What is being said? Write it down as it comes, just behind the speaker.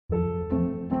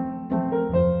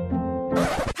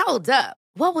Hold up.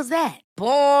 What was that?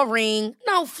 Boring.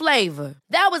 No flavor.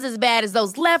 That was as bad as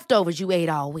those leftovers you ate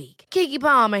all week. Keke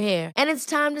Palmer here, and it's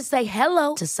time to say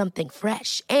hello to something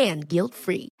fresh and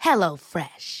guilt-free. Hello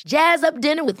Fresh. Jazz up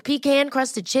dinner with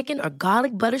pecan-crusted chicken or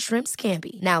garlic butter shrimp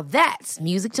scampi. Now that's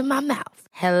music to my mouth.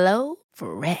 Hello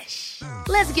Fresh.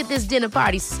 Let's get this dinner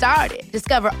party started.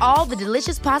 Discover all the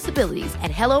delicious possibilities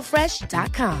at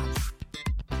hellofresh.com.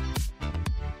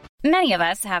 Many of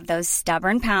us have those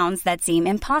stubborn pounds that seem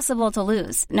impossible to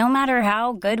lose, no matter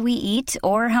how good we eat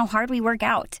or how hard we work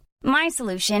out. My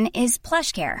solution is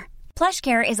PlushCare.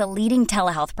 PlushCare is a leading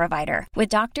telehealth provider with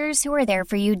doctors who are there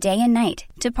for you day and night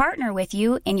to partner with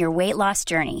you in your weight loss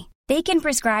journey. They can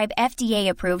prescribe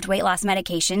FDA-approved weight loss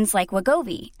medications like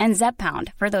Wegovy and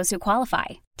Zepbound for those who qualify.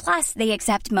 Plus, they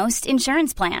accept most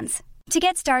insurance plans. To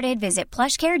get started, visit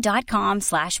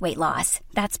plushcare.com/weightloss.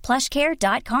 That's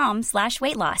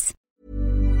plushcare.com/weightloss.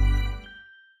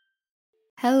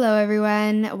 Hello,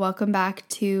 everyone. Welcome back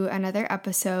to another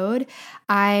episode.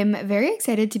 I'm very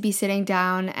excited to be sitting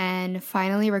down and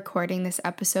finally recording this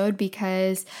episode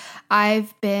because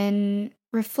I've been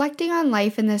reflecting on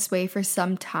life in this way for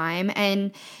some time,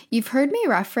 and you've heard me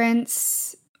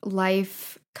reference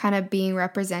life kind of being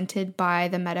represented by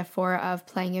the metaphor of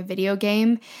playing a video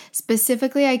game.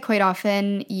 Specifically, I quite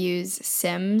often use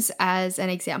Sims as an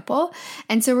example.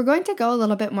 And so we're going to go a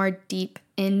little bit more deep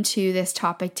into this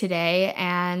topic today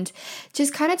and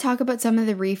just kind of talk about some of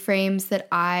the reframes that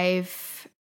I've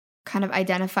kind of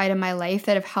identified in my life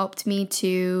that have helped me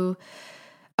to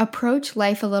approach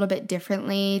life a little bit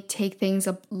differently, take things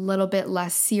a little bit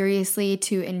less seriously,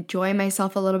 to enjoy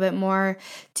myself a little bit more,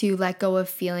 to let go of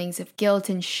feelings of guilt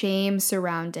and shame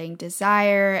surrounding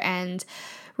desire, and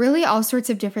really all sorts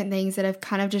of different things that have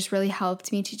kind of just really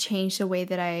helped me to change the way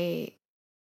that I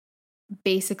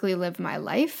basically live my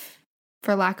life,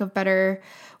 for lack of better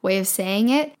way of saying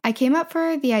it. I came up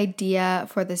for the idea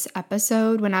for this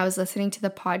episode when I was listening to the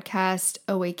podcast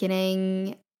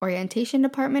Awakening Orientation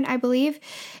Department, I believe.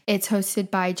 It's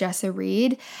hosted by Jessa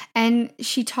Reed, and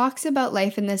she talks about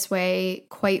life in this way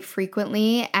quite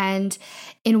frequently. And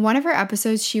in one of her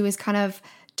episodes, she was kind of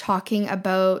talking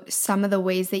about some of the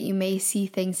ways that you may see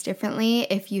things differently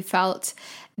if you felt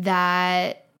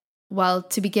that, well,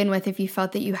 to begin with, if you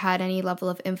felt that you had any level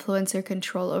of influence or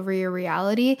control over your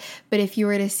reality, but if you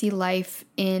were to see life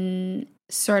in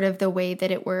sort of the way that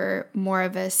it were more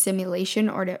of a simulation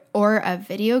or a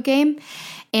video game.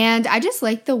 And I just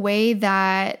like the way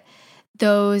that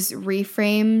those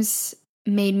reframes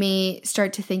made me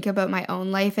start to think about my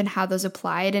own life and how those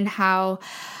applied, and how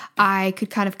I could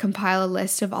kind of compile a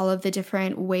list of all of the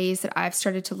different ways that I've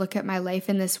started to look at my life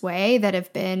in this way that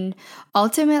have been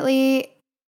ultimately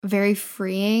very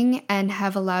freeing and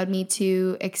have allowed me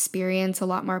to experience a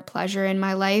lot more pleasure in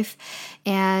my life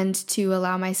and to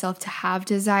allow myself to have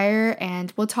desire.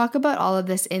 And we'll talk about all of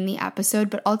this in the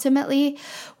episode, but ultimately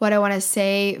what I want to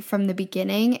say from the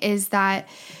beginning is that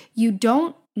you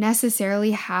don't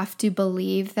necessarily have to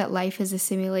believe that life is a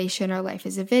simulation or life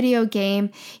is a video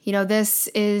game. You know, this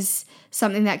is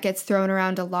something that gets thrown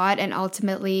around a lot, and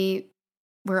ultimately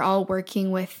we're all working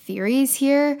with theories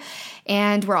here,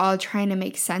 and we're all trying to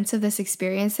make sense of this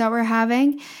experience that we're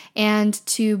having. And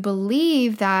to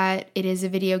believe that it is a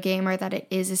video game or that it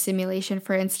is a simulation,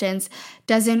 for instance,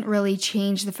 doesn't really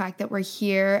change the fact that we're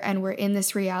here and we're in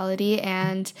this reality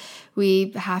and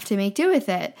we have to make do with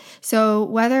it. So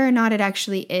whether or not it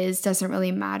actually is doesn't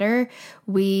really matter.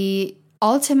 We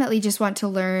ultimately just want to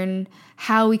learn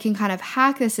how we can kind of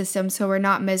hack the system so we're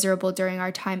not miserable during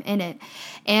our time in it,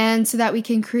 and so that we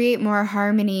can create more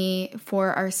harmony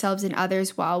for ourselves and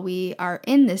others while we are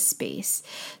in this space.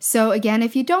 So again,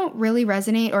 if you don't really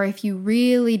resonate, or if you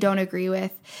really don't agree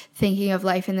with thinking of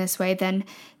life in this way, then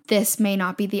this may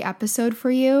not be the episode for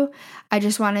you. I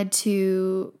just wanted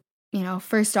to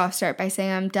first off, start by saying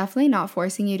I'm definitely not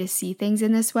forcing you to see things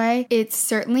in this way. It's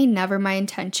certainly never my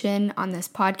intention on this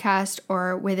podcast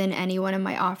or within any one of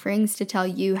my offerings to tell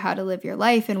you how to live your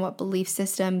life and what belief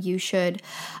system you should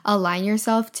align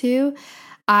yourself to.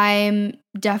 I'm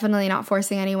definitely not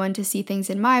forcing anyone to see things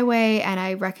in my way, and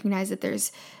I recognize that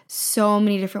there's so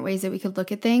many different ways that we could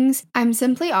look at things. I'm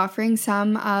simply offering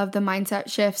some of the mindset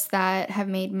shifts that have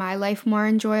made my life more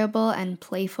enjoyable and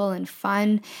playful and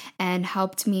fun, and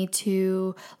helped me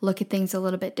to look at things a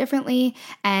little bit differently,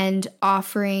 and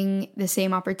offering the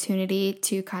same opportunity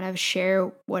to kind of share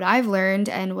what I've learned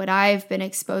and what I've been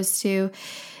exposed to,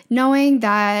 knowing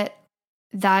that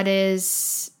that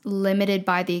is limited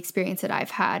by the experience that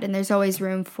I've had. And there's always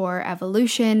room for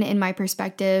evolution in my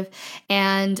perspective.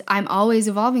 And I'm always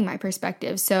evolving my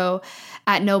perspective. So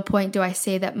at no point do I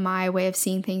say that my way of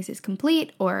seeing things is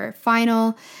complete or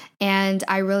final. And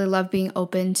I really love being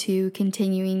open to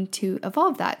continuing to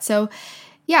evolve that. So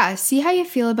yeah, see how you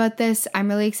feel about this. I'm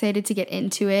really excited to get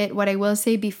into it. What I will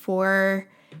say before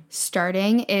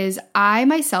starting is I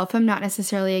myself am not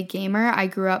necessarily a gamer. I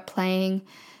grew up playing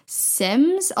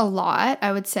Sims a lot,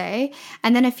 I would say,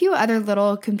 and then a few other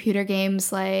little computer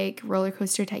games like Roller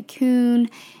Coaster Tycoon,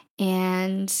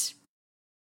 and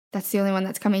that's the only one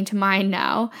that's coming to mind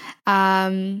now.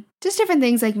 Just different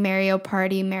things like Mario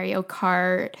Party, Mario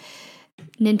Kart,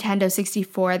 Nintendo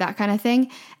 64, that kind of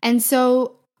thing. And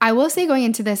so I will say going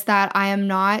into this that I am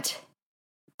not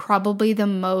probably the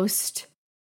most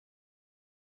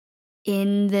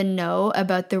in the know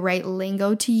about the right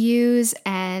lingo to use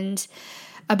and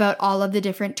about all of the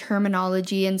different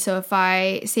terminology. And so if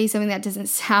I say something that doesn't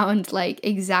sound like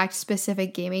exact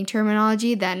specific gaming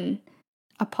terminology, then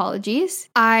apologies.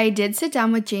 I did sit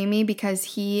down with Jamie because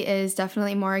he is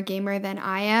definitely more a gamer than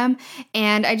I am.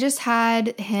 And I just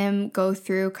had him go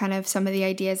through kind of some of the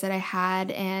ideas that I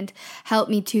had and help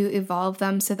me to evolve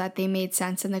them so that they made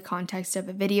sense in the context of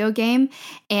a video game.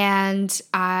 And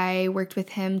I worked with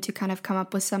him to kind of come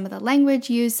up with some of the language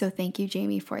used. So thank you,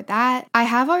 Jamie, for that. I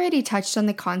have already touched on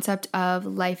the concept of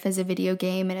life as a video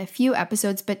game in a few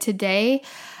episodes, but today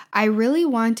I really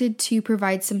wanted to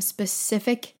provide some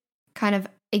specific kind of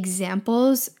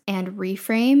examples and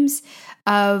reframes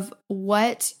of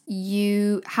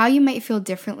how you might feel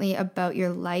differently about your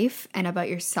life and about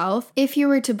yourself if you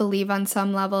were to believe on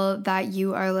some level that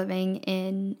you are living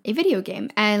in a video game.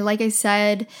 And like I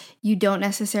said, you don't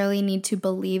necessarily need to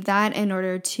believe that in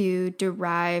order to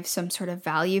derive some sort of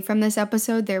value from this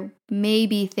episode. There may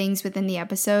be things within the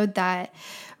episode that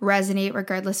resonate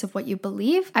regardless of what you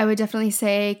believe. I would definitely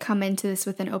say come into this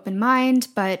with an open mind,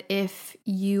 but if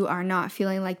you are not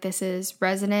feeling like this is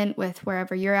resonant with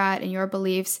wherever you're at and your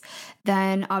beliefs,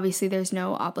 then obviously there's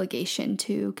no obligation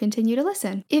to continue to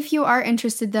listen. If you are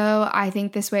interested though, I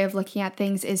think this way of looking at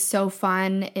things is so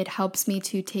fun. It helps me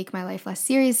to take my life less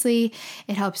seriously.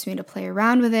 It helps me to play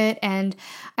around with it. And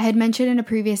I had mentioned in a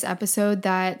previous episode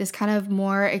that this kind of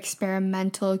more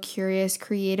experimental, curious,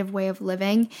 creative way of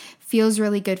living feels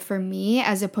really good for me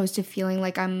as opposed to feeling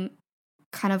like I'm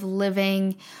kind of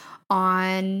living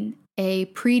on a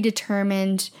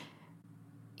predetermined,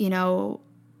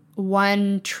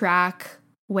 one track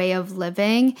way of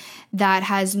living that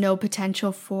has no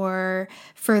potential for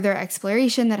further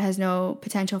exploration, that has no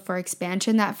potential for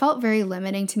expansion. That felt very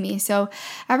limiting to me. So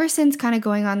ever since kind of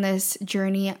going on this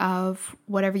journey of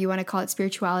whatever you want to call it,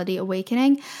 spirituality,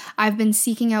 awakening, I've been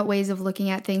seeking out ways of looking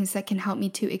at things that can help me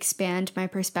to expand my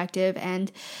perspective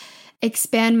and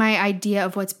expand my idea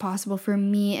of what's possible for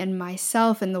me and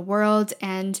myself and the world.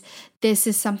 And this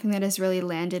is something that has really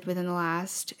landed within the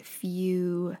last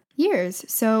few years.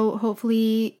 So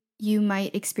hopefully you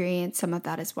might experience some of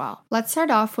that as well. Let's start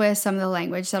off with some of the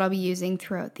language that I'll be using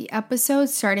throughout the episode,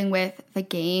 starting with the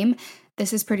game.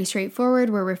 This is pretty straightforward.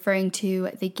 We're referring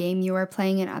to the game you are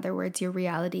playing, in other words, your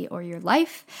reality or your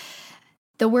life.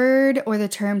 The word or the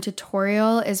term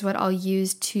tutorial is what I'll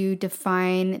use to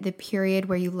define the period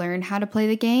where you learn how to play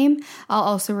the game. I'll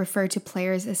also refer to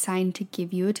players assigned to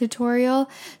give you a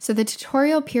tutorial. So the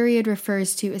tutorial period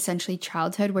refers to essentially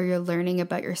childhood, where you're learning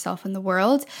about yourself and the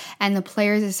world. And the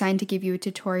players assigned to give you a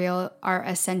tutorial are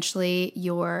essentially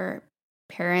your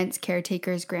parents,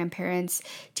 caretakers, grandparents,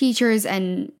 teachers,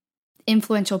 and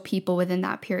influential people within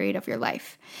that period of your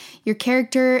life. Your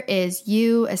character is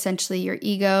you, essentially your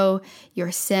ego,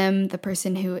 your sim, the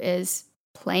person who is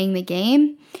playing the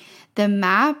game. The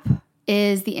map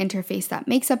is the interface that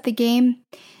makes up the game.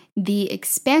 The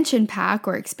expansion pack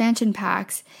or expansion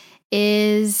packs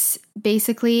is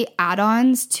basically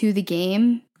add-ons to the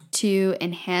game to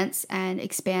enhance and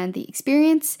expand the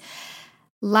experience.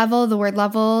 Level, the word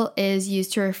level is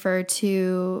used to refer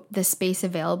to the space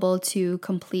available to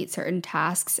complete certain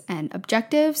tasks and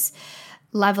objectives.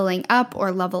 Leveling up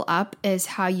or level up is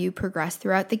how you progress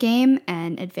throughout the game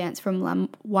and advance from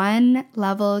one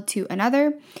level to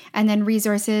another. And then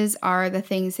resources are the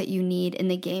things that you need in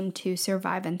the game to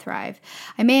survive and thrive.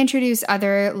 I may introduce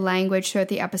other language throughout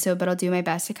the episode, but I'll do my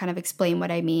best to kind of explain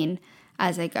what I mean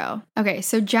as I go. Okay,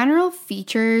 so general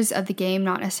features of the game,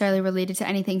 not necessarily related to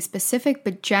anything specific,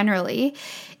 but generally,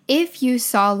 if you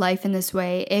saw life in this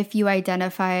way, if you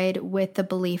identified with the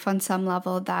belief on some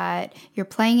level that you're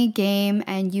playing a game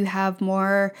and you have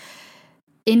more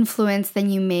influence than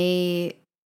you may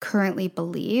currently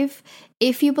believe.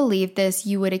 If you believe this,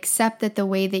 you would accept that the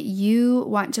way that you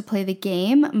want to play the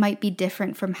game might be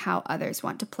different from how others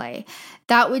want to play.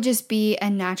 That would just be a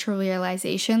natural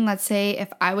realization. Let's say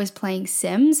if I was playing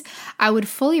Sims, I would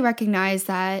fully recognize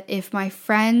that if my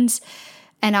friends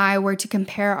and I were to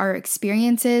compare our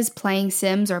experiences playing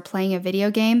Sims or playing a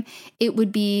video game, it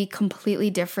would be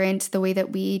completely different. The way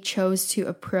that we chose to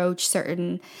approach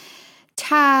certain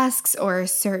tasks or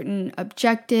certain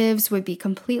objectives would be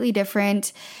completely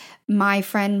different. My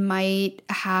friend might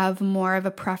have more of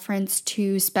a preference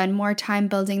to spend more time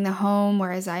building the home,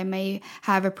 whereas I may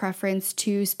have a preference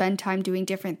to spend time doing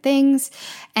different things.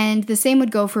 And the same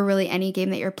would go for really any game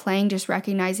that you're playing, just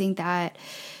recognizing that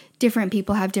different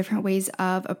people have different ways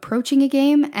of approaching a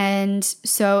game. And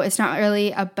so it's not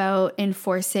really about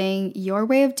enforcing your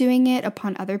way of doing it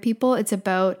upon other people. It's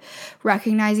about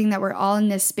recognizing that we're all in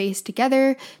this space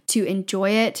together to enjoy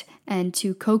it and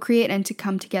to co-create and to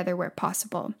come together where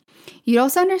possible. You'd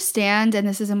also understand, and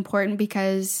this is important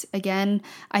because, again,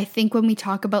 I think when we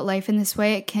talk about life in this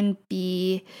way, it can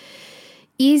be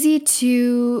easy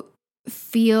to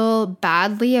feel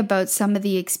badly about some of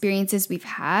the experiences we've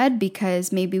had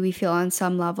because maybe we feel on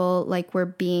some level like we're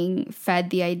being fed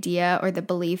the idea or the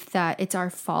belief that it's our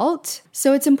fault.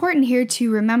 So it's important here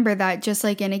to remember that just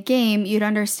like in a game, you'd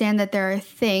understand that there are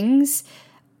things,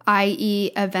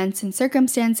 i.e. events and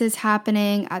circumstances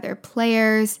happening, other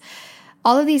players,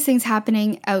 all of these things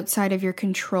happening outside of your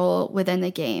control within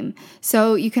the game.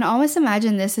 So you can almost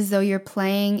imagine this as though you're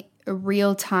playing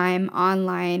real time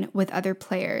online with other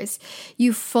players.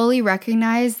 You fully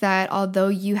recognize that although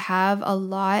you have a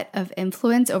lot of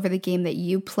influence over the game that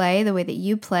you play, the way that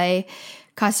you play,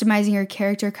 customizing your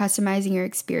character, customizing your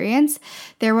experience,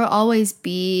 there will always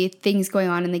be things going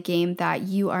on in the game that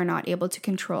you are not able to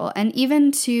control. And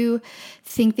even to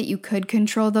think that you could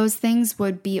control those things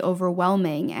would be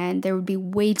overwhelming and there would be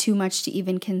way too much to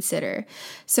even consider.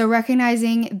 So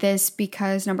recognizing this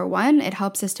because number one, it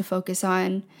helps us to focus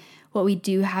on what we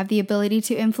do have the ability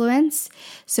to influence.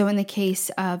 So in the case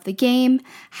of the game,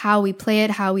 how we play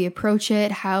it, how we approach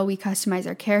it, how we customize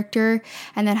our character,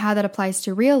 and then how that applies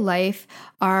to real life,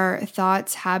 our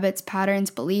thoughts, habits,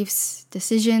 patterns, beliefs,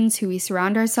 decisions, who we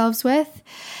surround ourselves with.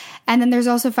 And then there's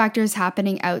also factors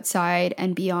happening outside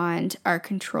and beyond our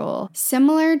control.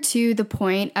 Similar to the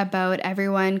point about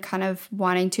everyone kind of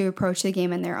wanting to approach the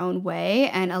game in their own way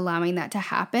and allowing that to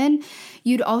happen,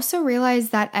 you'd also realize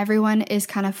that everyone is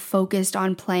kind of focused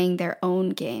on playing their own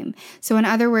game. So in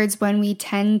other words, when we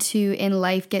tend to in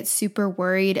life get super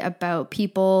worried about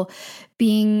people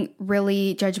being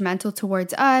really judgmental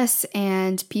towards us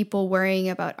and people worrying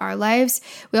about our lives,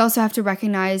 we also have to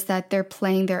recognize that they're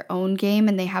playing their own game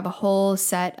and they have a whole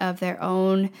set of their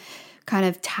own kind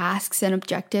of tasks and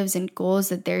objectives and goals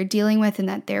that they're dealing with and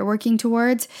that they're working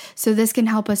towards. So this can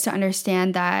help us to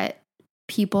understand that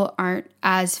people aren't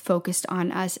as focused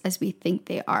on us as we think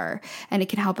they are. And it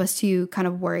can help us to kind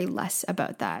of worry less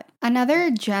about that.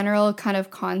 Another general kind of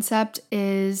concept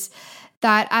is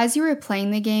that as you were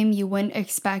playing the game, you wouldn't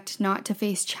expect not to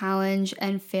face challenge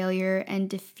and failure and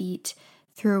defeat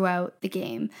throughout the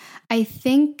game. I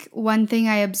think one thing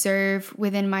I observe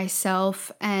within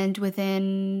myself and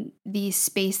within the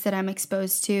space that I'm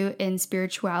exposed to in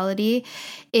spirituality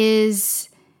is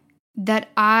that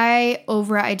I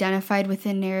over-identified with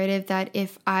the narrative that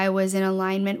if I was in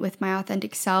alignment with my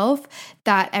authentic self,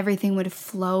 that everything would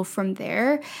flow from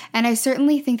there. And I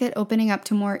certainly think that opening up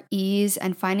to more ease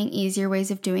and finding easier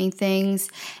ways of doing things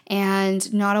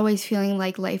and not always feeling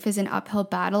like life is an uphill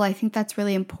battle, I think that's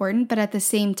really important. But at the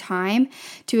same time,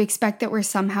 to expect that we're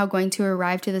somehow going to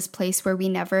arrive to this place where we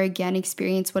never again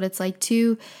experience what it's like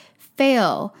to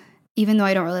fail, even though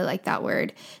I don't really like that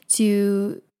word,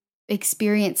 to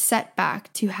experience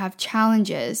setback, to have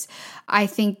challenges, I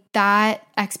think that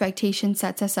expectation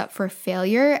sets us up for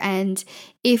failure. And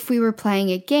if we were playing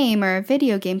a game or a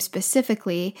video game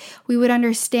specifically, we would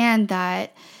understand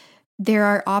that there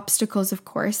are obstacles, of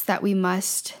course, that we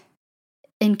must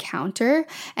encounter.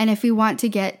 And if we want to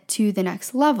get to the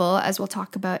next level, as we'll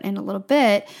talk about in a little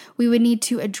bit, we would need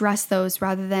to address those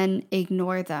rather than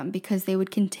ignore them because they would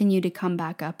continue to come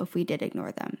back up if we did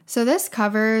ignore them. So this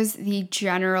covers the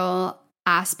general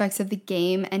aspects of the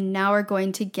game, and now we're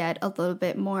going to get a little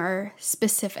bit more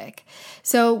specific.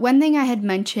 So one thing I had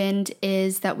mentioned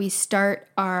is that we start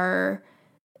our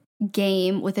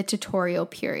game with a tutorial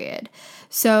period.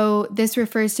 So this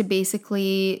refers to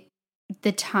basically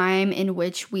the time in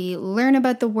which we learn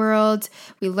about the world,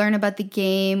 we learn about the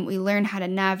game, we learn how to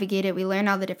navigate it, we learn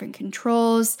all the different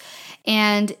controls.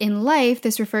 And in life,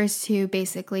 this refers to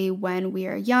basically when we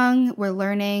are young, we're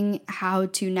learning how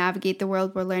to navigate the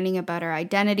world, we're learning about our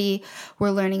identity,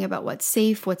 we're learning about what's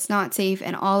safe, what's not safe,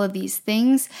 and all of these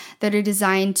things that are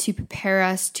designed to prepare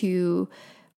us to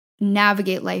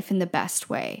navigate life in the best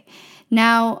way.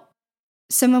 Now,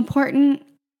 some important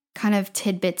kind of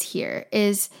tidbits here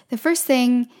is the first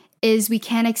thing is we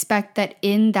can't expect that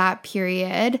in that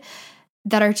period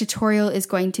that our tutorial is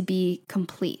going to be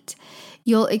complete.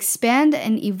 You'll expand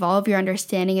and evolve your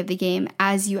understanding of the game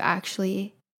as you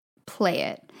actually play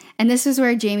it. And this is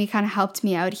where Jamie kind of helped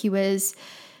me out. He was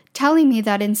telling me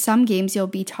that in some games you'll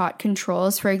be taught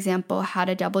controls, for example, how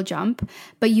to double jump,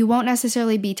 but you won't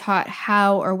necessarily be taught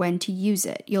how or when to use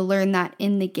it. You'll learn that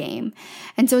in the game.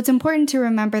 And so it's important to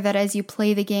remember that as you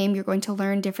play the game, you're going to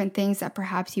learn different things that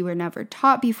perhaps you were never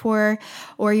taught before,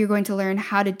 or you're going to learn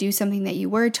how to do something that you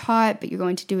were taught, but you're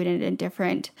going to do it in a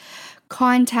different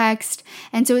context.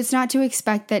 And so it's not to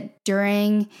expect that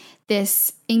during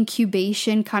this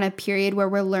incubation kind of period where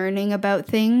we're learning about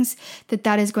things,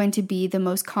 that is going to be the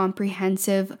most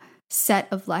comprehensive set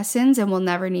of lessons and we'll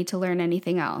never need to learn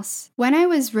anything else. When I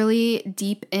was really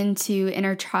deep into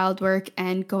inner child work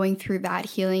and going through that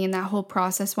healing and that whole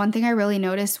process, one thing I really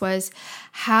noticed was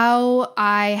how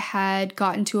I had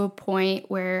gotten to a point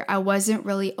where I wasn't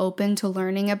really open to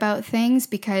learning about things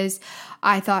because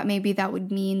I thought maybe that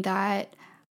would mean that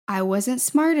I wasn't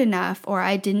smart enough or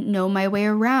I didn't know my way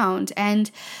around. And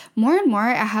more,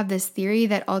 I have this theory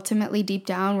that ultimately deep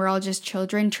down, we're all just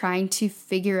children trying to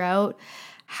figure out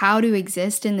how to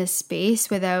exist in this space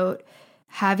without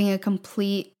having a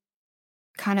complete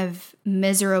kind of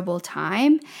miserable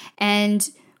time. And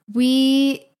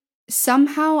we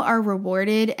somehow are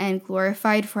rewarded and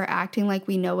glorified for acting like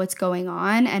we know what's going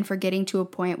on and for getting to a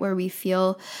point where we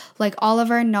feel like all of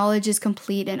our knowledge is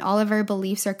complete and all of our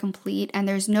beliefs are complete and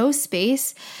there's no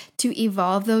space to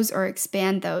evolve those or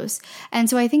expand those. And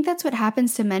so I think that's what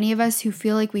happens to many of us who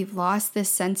feel like we've lost this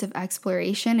sense of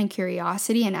exploration and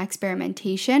curiosity and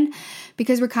experimentation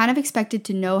because we're kind of expected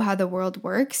to know how the world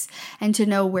works and to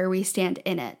know where we stand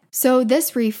in it. So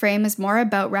this reframe is more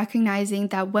about recognizing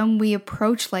that when we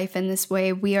approach life in this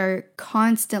way, we are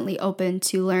constantly open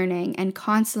to learning and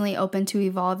constantly open to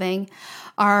evolving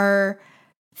our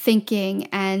thinking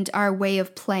and our way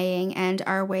of playing and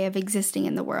our way of existing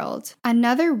in the world.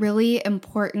 Another really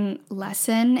important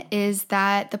lesson is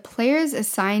that the players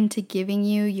assigned to giving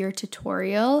you your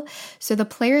tutorial, so the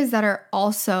players that are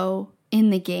also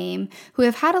in the game, who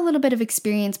have had a little bit of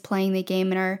experience playing the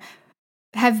game and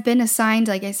have been assigned,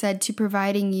 like I said, to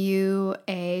providing you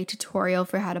a tutorial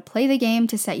for how to play the game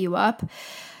to set you up.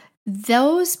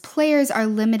 Those players are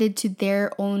limited to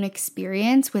their own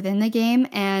experience within the game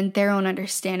and their own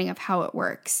understanding of how it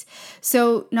works.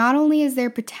 So not only is there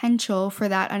potential for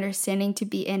that understanding to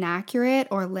be inaccurate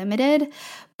or limited,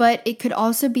 but it could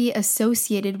also be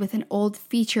associated with an old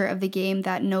feature of the game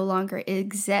that no longer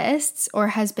exists or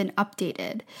has been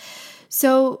updated.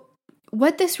 So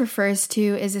what this refers to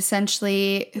is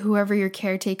essentially whoever your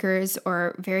caretakers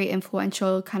or very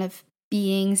influential kind of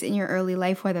beings in your early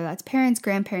life, whether that's parents,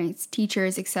 grandparents,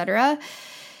 teachers, etc.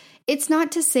 It's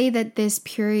not to say that this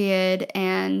period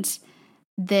and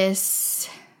these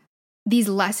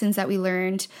lessons that we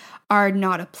learned are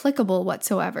not applicable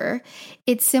whatsoever.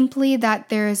 It's simply that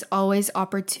there is always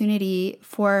opportunity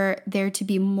for there to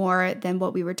be more than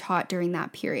what we were taught during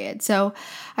that period. So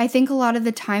I think a lot of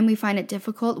the time we find it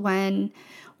difficult when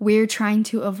we're trying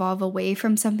to evolve away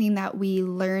from something that we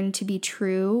learn to be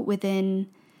true within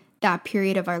that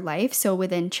period of our life, so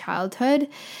within childhood.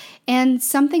 And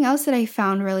something else that I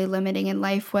found really limiting in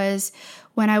life was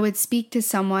when I would speak to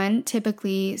someone,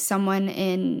 typically someone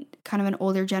in kind of an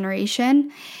older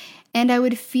generation, and I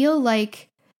would feel like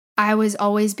I was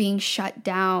always being shut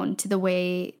down to the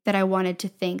way that I wanted to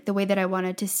think, the way that I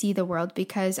wanted to see the world,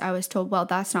 because I was told, well,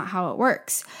 that's not how it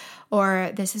works,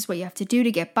 or this is what you have to do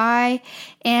to get by.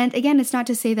 And again, it's not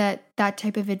to say that that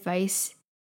type of advice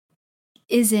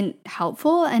isn't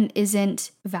helpful and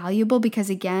isn't valuable, because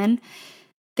again,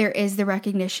 there is the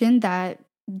recognition that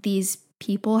these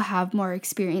people have more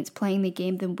experience playing the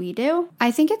game than we do.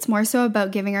 I think it's more so about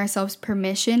giving ourselves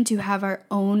permission to have our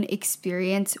own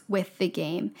experience with the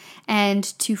game and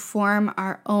to form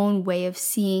our own way of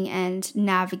seeing and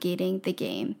navigating the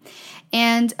game.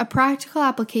 And a practical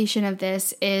application of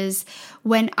this is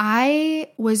when I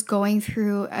was going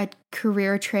through a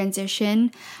career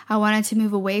transition, I wanted to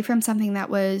move away from something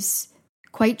that was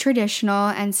quite traditional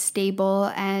and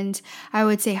stable, and I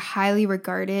would say highly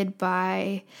regarded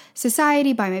by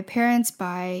society, by my parents,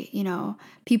 by,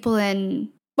 people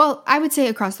I would say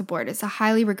across the board. It's a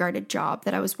highly regarded job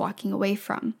that I was walking away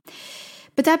from.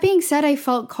 But that being said, I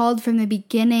felt called from the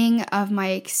beginning of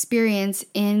my experience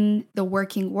in the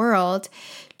working world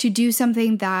to do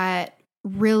something that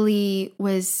really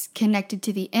was connected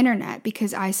to the internet,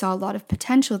 because I saw a lot of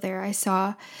potential there. I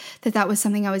saw that that was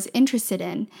something I was interested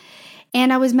in.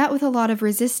 And I was met with a lot of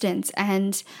resistance,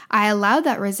 and I allowed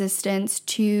that resistance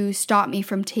to stop me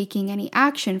from taking any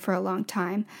action for a long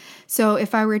time. So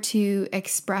if I were to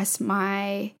express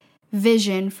my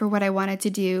vision for what I wanted to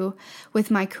do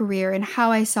with my career and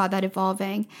how I saw that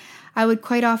evolving, I would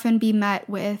quite often be met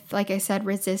with, like I said,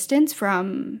 resistance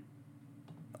from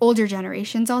older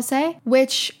generations, I'll say,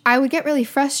 which I would get really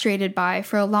frustrated by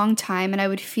for a long time. And I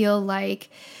would feel like,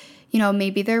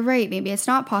 maybe they're right. Maybe it's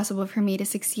not possible for me to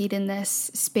succeed in this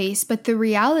space. But the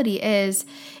reality is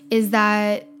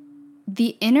that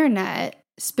the internet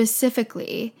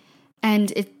specifically,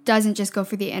 and it doesn't just go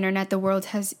for the internet, the world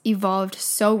has evolved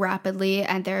so rapidly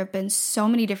and there have been so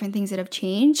many different things that have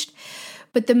changed.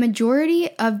 But the majority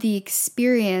of the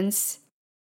experience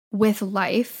with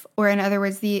life, or in other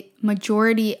words, the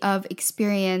majority of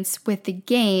experience with the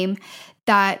game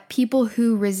that people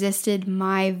who resisted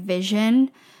my vision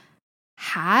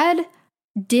had,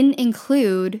 didn't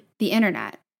include the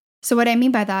internet. So what I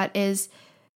mean by that is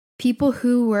people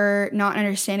who were not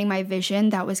understanding my vision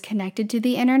that was connected to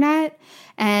the internet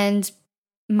and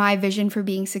my vision for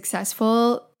being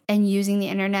successful and using the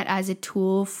internet as a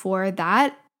tool for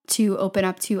that, to open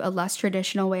up to a less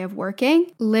traditional way of working,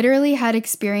 literally had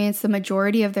experienced the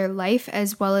majority of their life,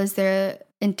 as well as the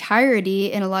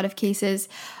entirety, in a lot of cases,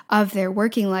 of their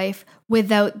working life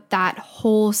without that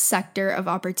whole sector of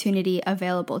opportunity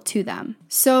available to them.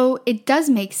 So it does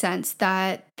make sense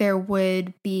that there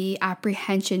would be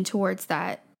apprehension towards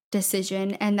that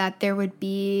decision and that there would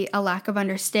be a lack of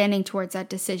understanding towards that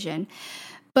decision.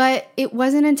 But it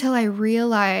wasn't until I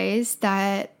realized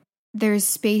that there's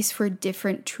space for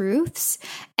different truths,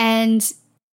 and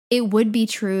it would be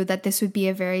true that this would be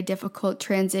a very difficult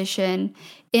transition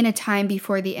in a time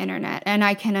before the internet, and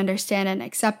I can understand and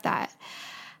accept that.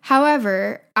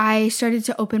 However, I started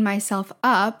to open myself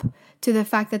up to the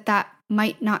fact that that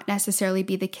might not necessarily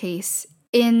be the case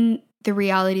in the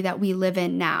reality that we live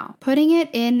in now. Putting it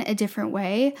in a different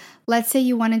way, let's say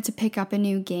you wanted to pick up a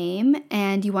new game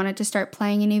and you wanted to start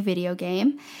playing a new video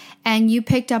game, and you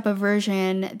picked up a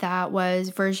version that was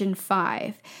version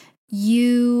 5.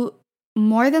 You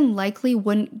more than likely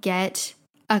wouldn't get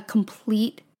a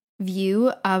complete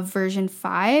view of version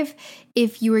 5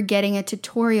 if you were getting a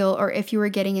tutorial or if you were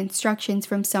getting instructions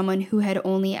from someone who had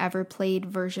only ever played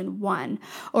version 1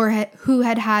 or who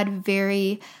had had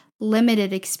very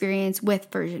limited experience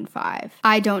with version 5.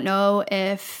 I don't know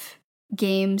if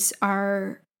games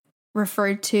are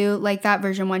referred to like that,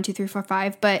 version 1, 2, 3, 4,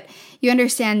 5, but you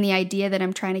understand the idea that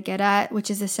I'm trying to get at, which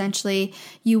is essentially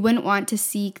you wouldn't want to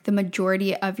seek the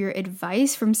majority of your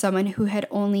advice from someone who had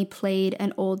only played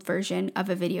an old version of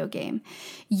a video game.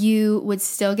 You would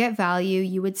still get value,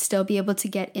 you would still be able to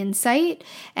get insight,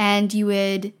 and you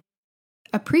would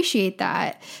appreciate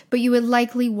that, but you would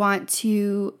likely want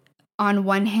to, on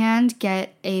one hand,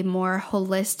 get a more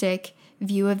holistic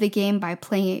view of the game by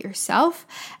playing it yourself,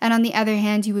 and on the other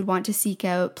hand, you would want to seek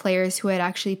out players who had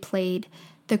actually played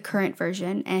the current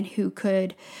version and who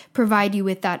could provide you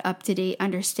with that up-to-date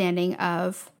understanding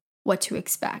of what to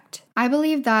expect. I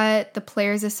believe that the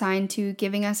players assigned to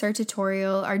giving us our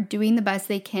tutorial are doing the best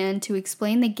they can to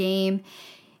explain the game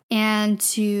and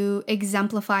to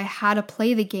exemplify how to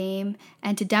play the game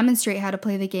and to demonstrate how to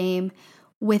play the game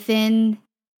within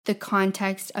the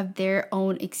context of their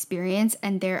own experience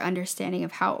and their understanding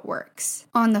of how it works.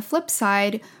 On the flip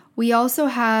side, we also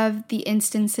have the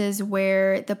instances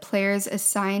where the players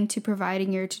assigned to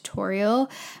providing your tutorial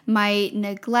might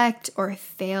neglect or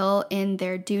fail in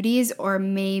their duties, or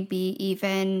maybe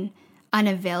even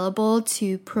unavailable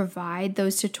to provide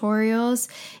those tutorials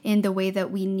in the way that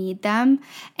we need them.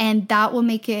 And that will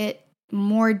make it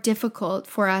more difficult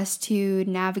for us to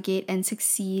navigate and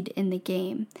succeed in the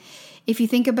game. If you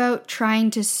think about trying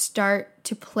to start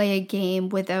to play a game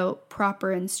without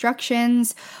proper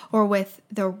instructions, or with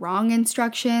the wrong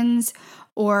instructions,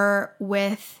 or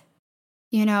with,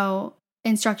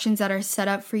 instructions that are set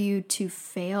up for you to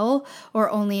fail or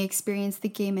only experience the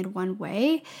game in one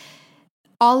way,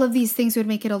 all of these things would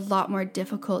make it a lot more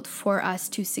difficult for us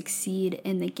to succeed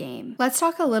in the game. Let's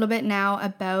talk a little bit now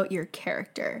about your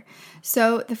character.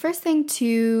 So the first thing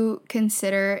to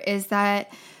consider is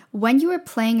that when you are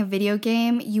playing a video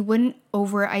game, you wouldn't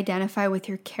over-identify with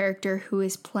your character who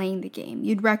is playing the game.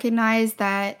 You'd recognize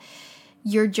that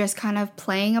you're just kind of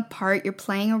playing a part, you're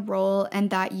playing a role, and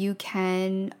that you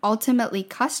can ultimately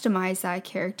customize that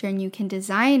character and you can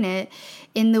design it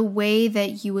in the way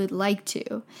that you would like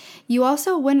to. You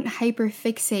also wouldn't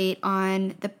hyperfixate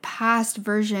on the past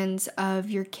versions of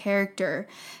your character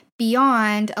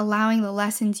beyond allowing the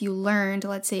lessons you learned,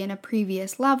 let's say in a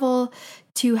previous level,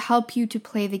 to help you to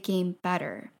play the game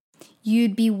better.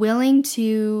 You'd be willing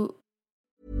to...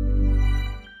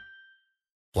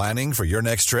 Planning for your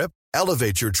next trip?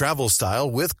 Elevate your travel style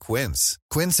with Quince.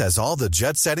 Quince has all the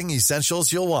jet-setting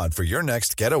essentials you'll want for your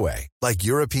next getaway, like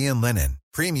European linen,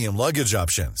 premium luggage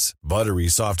options, buttery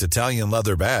soft Italian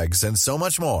leather bags, and so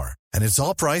much more. And it's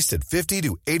all priced at 50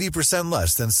 to 80%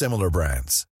 less than similar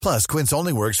brands. Plus, Quince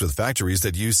only works with factories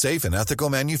that use safe and ethical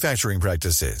manufacturing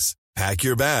practices. Pack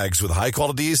your bags with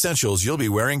high-quality essentials you'll be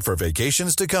wearing for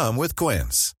vacations to come with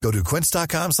Quince. Go to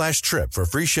quince.com/trip for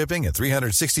free shipping and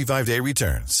 365-day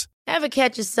returns. Ever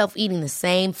catch yourself eating the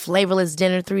same flavorless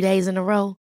dinner 3 days in a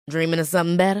row? Dreaming of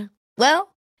something better?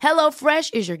 Well,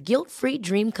 HelloFresh is your guilt-free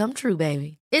dream come true,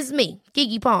 baby. It's me,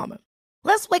 Keke Palmer.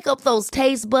 Let's wake up those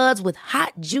taste buds with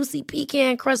hot, juicy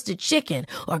pecan-crusted chicken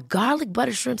or garlic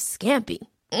butter shrimp scampi.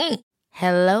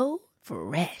 Hello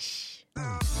Fresh.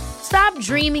 Stop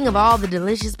dreaming of all the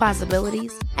delicious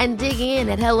possibilities and dig in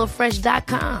at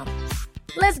HelloFresh.com.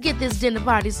 Let's get this dinner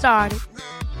party started.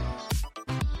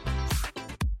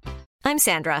 I'm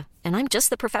Sandra, and I'm just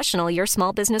the professional your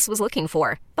small business was looking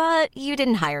for. But you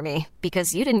didn't hire me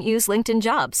because you didn't use LinkedIn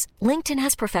Jobs. LinkedIn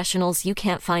has professionals you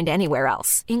can't find anywhere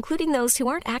else, including those who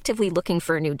aren't actively looking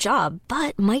for a new job,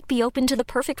 but might be open to the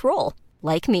perfect role,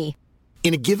 like me.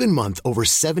 In a given month, over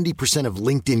 70% of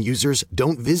LinkedIn users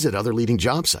don't visit other leading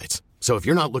job sites. So if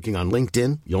you're not looking on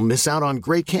LinkedIn, you'll miss out on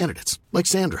great candidates like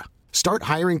Sandra. Start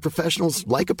hiring professionals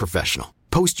like a professional.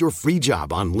 Post your free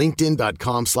job on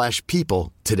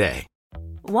linkedin.com/people today.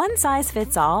 One size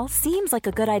fits all seems like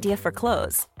a good idea for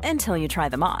clothes until you try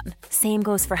them on. Same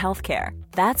goes for healthcare.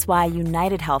 That's why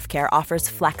United Healthcare offers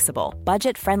flexible,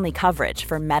 budget-friendly coverage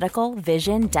for medical,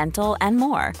 vision, dental, and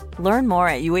more. Learn more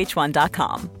at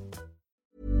uh1.com.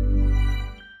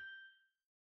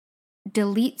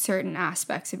 Delete certain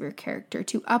aspects of your character,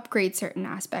 to upgrade certain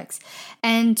aspects,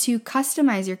 and to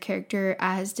customize your character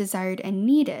as desired and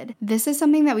needed. This is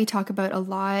something that we talk about a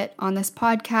lot on this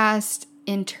podcast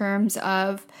in terms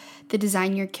of the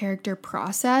design your character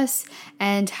process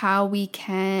and how we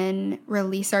can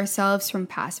release ourselves from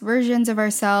past versions of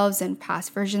ourselves and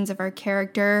past versions of our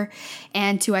character,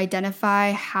 and to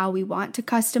identify how we want to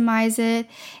customize it,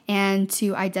 and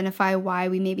to identify why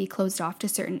we may be closed off to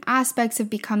certain aspects of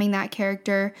becoming that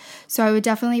character. So I would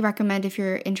definitely recommend, if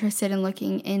you're interested in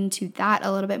looking into that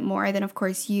a little bit more, then of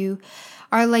course you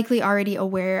are likely already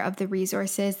aware of the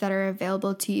resources that are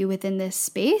available to you within this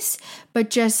space, but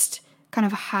just kind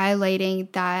of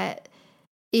highlighting that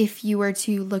if you were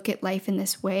to look at life in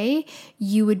this way,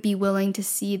 you would be willing to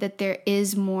see that there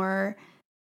is more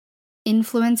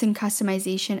influence and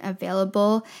customization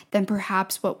available than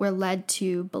perhaps what we're led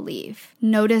to believe.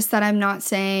 Notice that I'm not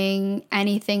saying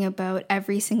anything about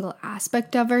every single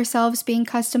aspect of ourselves being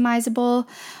customizable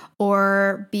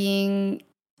or being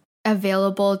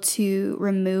available to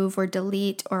remove or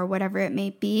delete or whatever it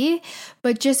may be,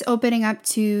 but just opening up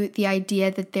to the idea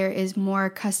that there is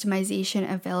more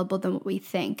customization available than what we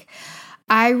think.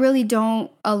 I really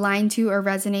don't align to or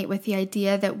resonate with the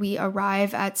idea that we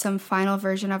arrive at some final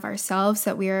version of ourselves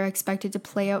that we are expected to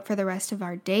play out for the rest of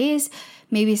our days.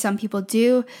 Maybe some people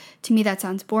do. To me, that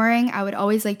sounds boring. I would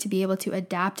always like to be able to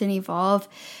adapt and evolve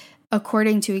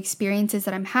according to experiences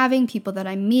that I'm having, people that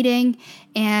I'm meeting,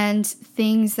 and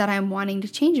things that I'm wanting to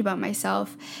change about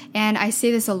myself. And I say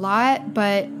this a lot,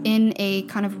 but in a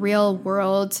kind of real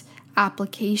world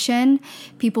application,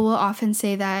 people will often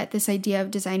say that this idea of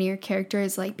designing your character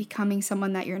is like becoming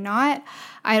someone that you're not.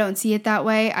 I don't see it that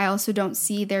way. I also don't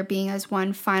see there being as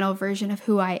one final version of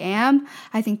who I am.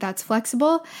 I think that's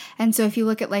flexible. And so if you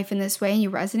look at life in this way and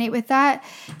you resonate with that,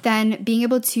 then being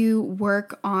able to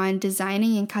work on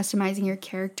designing and customizing your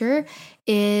character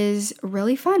is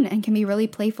really fun and can be really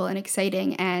playful and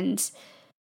exciting. And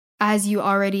as you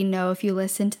already know, if you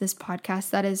listen to this podcast,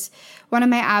 that is one of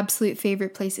my absolute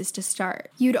favorite places to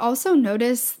start. You'd also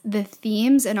notice the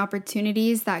themes and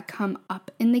opportunities that come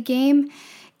up in the game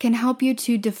can help you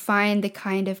to define the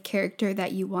kind of character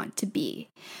that you want to be.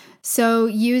 So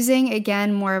using,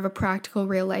 again, more of a practical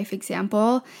real life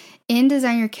example, in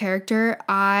Design Your Character,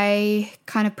 I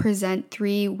kind of present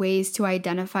 3 ways to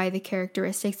identify the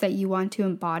characteristics that you want to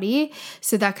embody.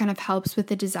 So that kind of helps with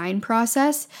the design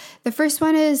process. The first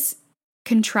one is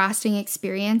contrasting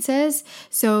experiences.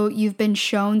 So you've been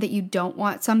shown that you don't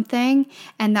want something,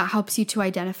 and that helps you to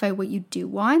identify what you do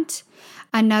want.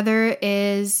 Another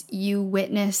is you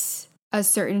witness a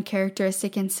certain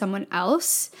characteristic in someone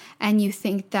else, and you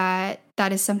think that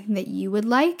that is something that you would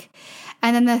like.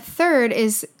 And then the third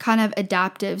is kind of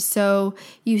adaptive. So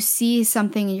you see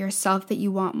something in yourself that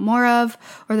you want more of,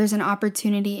 or there's an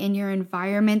opportunity in your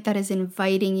environment that is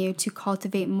inviting you to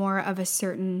cultivate more of a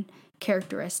certain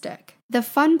characteristic. The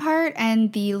fun part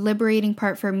and the liberating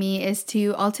part for me is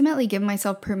to ultimately give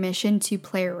myself permission to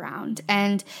play around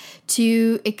and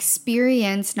to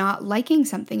experience not liking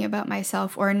something about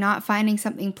myself or not finding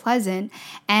something pleasant,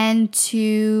 and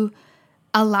to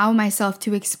allow myself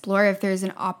to explore if there's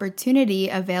an opportunity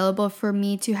available for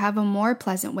me to have a more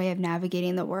pleasant way of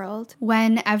navigating the world.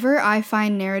 Whenever I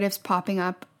find narratives popping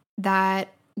up that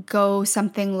go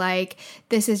something like,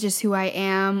 this is just who I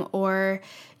am, or,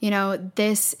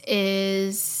 this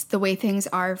is the way things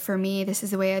are for me, this is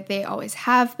the way they always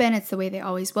have been, it's the way they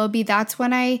always will be, that's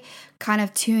when I kind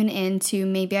of tune into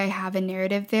maybe I have a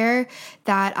narrative there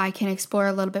that I can explore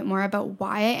a little bit more about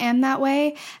why I am that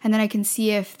way, and then I can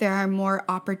see if there are more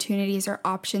opportunities or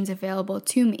options available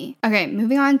to me. Okay,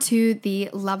 moving on to the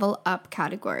level up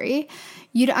category.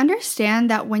 You'd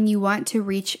understand that when you want to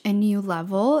reach a new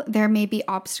level, there may be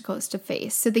obstacles to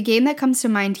face. So the game that comes to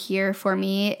mind here for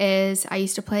me is, I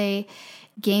used to play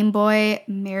Game Boy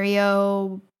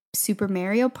Super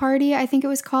Mario Party, I think it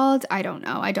was called. I don't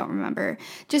know. I don't remember.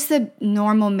 Just the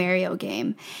normal Mario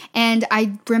game. And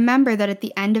I remember that at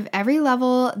the end of every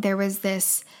level, there was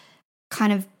this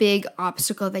kind of big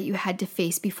obstacle that you had to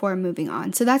face before moving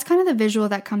on. So that's kind of the visual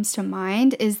that comes to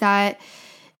mind, is that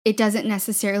it doesn't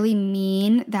necessarily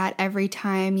mean that every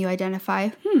time you identify,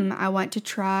 I want to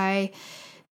try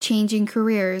changing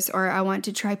careers, or I want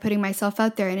to try putting myself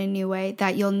out there in a new way,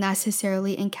 that you'll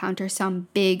necessarily encounter some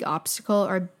big obstacle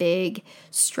or big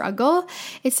struggle.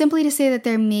 It's simply to say that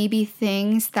there may be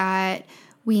things that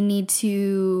we need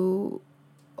to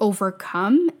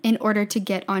overcome in order to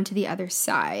get onto the other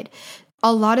side.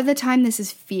 A lot of the time, this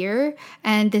is fear,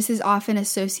 and this is often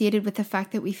associated with the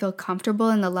fact that we feel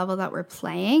comfortable in the level that we're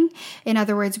playing. In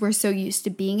other words, we're so used to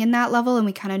being in that level and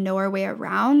we kind of know our way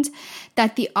around,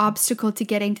 that the obstacle to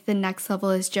getting to the next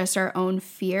level is just our own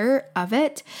fear of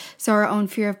it. So our own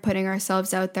fear of putting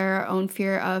ourselves out there, our own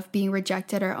fear of being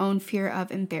rejected, our own fear of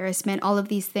embarrassment, all of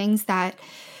these things that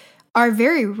are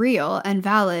very real and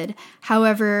valid.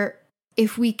 However,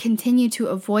 if we continue to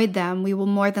avoid them, we will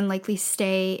more than likely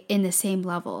stay in the same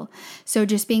level. So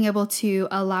just being able to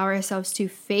allow ourselves to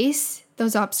face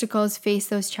those obstacles, face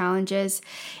those challenges,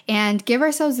 and give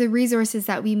ourselves the resources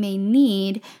that we may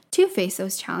need to face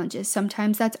those challenges.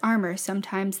 Sometimes that's armor,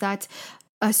 sometimes that's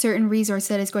a certain resource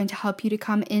that is going to help you to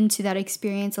come into that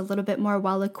experience a little bit more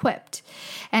well equipped.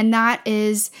 And that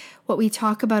is what we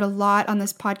talk about a lot on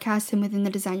this podcast and within the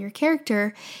Design Your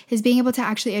Character, is being able to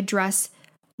actually address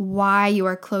why you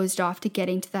are closed off to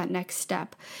getting to that next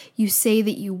step. You say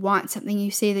that you want something,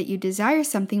 you say that you desire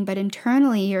something, but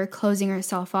internally you're closing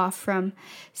yourself off from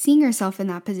seeing yourself in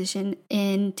that position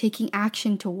and taking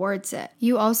action towards it.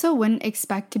 You also wouldn't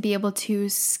expect to be able to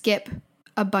skip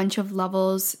a bunch of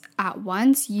levels at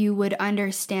once. You would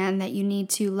understand that you need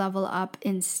to level up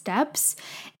in steps,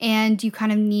 and you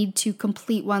kind of need to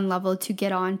complete one level to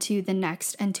get on to the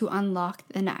next and to unlock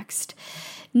the next.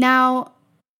 Now,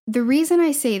 the reason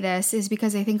I say this is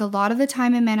because I think a lot of the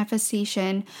time in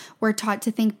manifestation, we're taught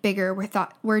to think bigger.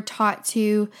 We're taught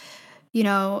to,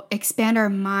 expand our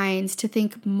minds, to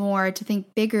think more, to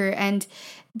think bigger. And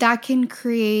that can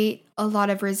create a lot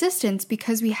of resistance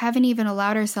because we haven't even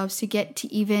allowed ourselves to get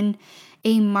to even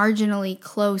a marginally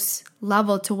close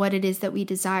level to what it is that we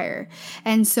desire.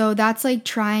 And so that's like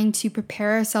trying to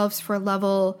prepare ourselves for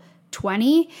level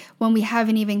 20 when we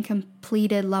haven't even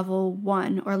completed level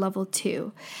 1 or level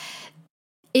 2.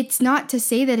 It's not to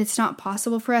say that it's not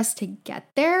possible for us to get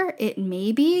there. It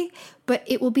may be, but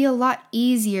it will be a lot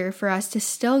easier for us to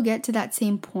still get to that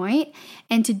same point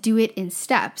and to do it in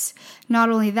steps. Not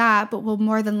only that, but we'll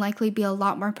more than likely be a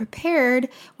lot more prepared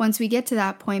once we get to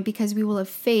that point, because we will have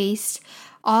faced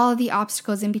all of the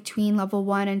obstacles in between level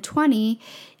 1 and 20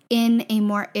 in a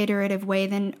more iterative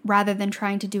way rather than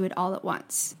trying to do it all at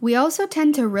once. We also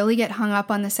tend to really get hung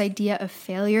up on this idea of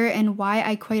failure, and why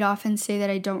I quite often say that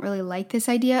I don't really like this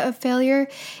idea of failure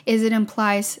is it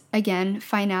implies, again,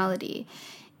 finality.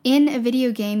 In a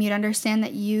video game, you'd understand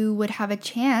that you would have a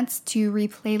chance to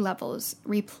replay levels,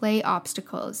 replay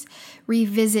obstacles,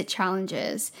 revisit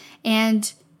challenges,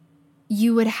 and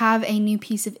you would have a new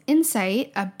piece of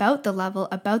insight about the level,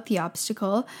 about the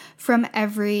obstacle from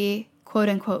every quote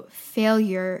unquote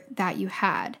failure that you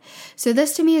had. So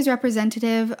this to me is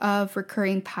representative of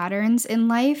recurring patterns in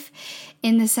life,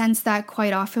 in the sense that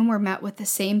quite often we're met with the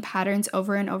same patterns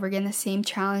over and over again, the same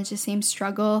challenge, the same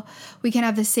struggle. We can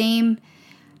have the same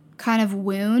kind of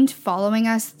wound following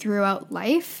us throughout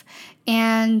life,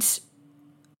 and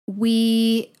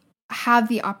we have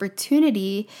the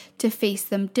opportunity to face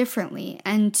them differently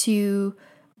and to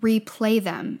replay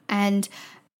them. And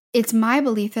it's my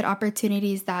belief that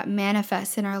opportunities that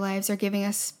manifest in our lives are giving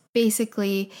us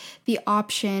basically the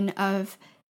option of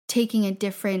taking a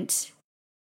different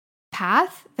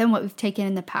path than what we've taken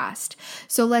in the past.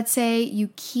 So let's say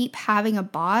you keep having a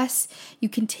boss, you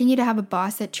continue to have a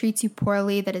boss that treats you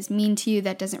poorly, that is mean to you,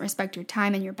 that doesn't respect your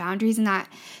time and your boundaries, and that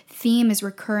theme is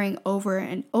recurring over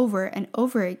and over and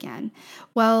over again.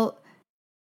 Well,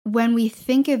 when we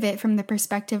think of it from the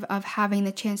perspective of having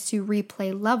the chance to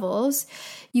replay levels,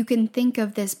 you can think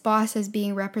of this boss as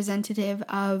being representative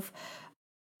of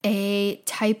a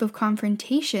type of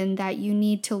confrontation that you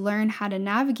need to learn how to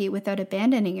navigate without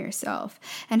abandoning yourself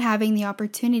and having the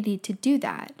opportunity to do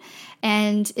that.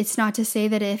 And it's not to say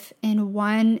that if in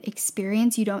one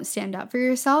experience you don't stand up for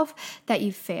yourself, that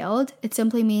you failed. It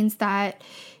simply means that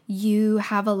you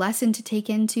have a lesson to take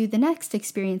into the next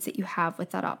experience that you have with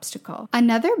that obstacle.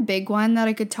 Another big one that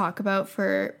I could talk about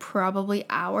for probably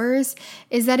hours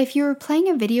is that if you were playing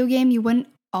a video game, you wouldn't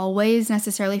always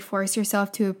necessarily force yourself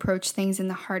to approach things in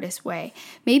the hardest way.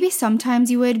 Maybe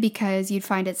sometimes you would because you'd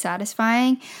find it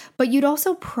satisfying, but you'd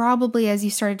also probably, as you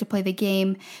started to play the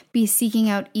game, be seeking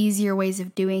out easier ways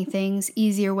of doing things,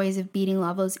 easier ways of beating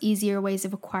levels, easier ways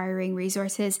of acquiring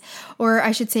resources, or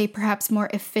I should say perhaps more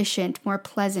efficient, more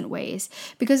pleasant ways,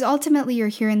 because ultimately you're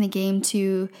here in the game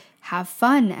to have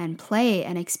fun and play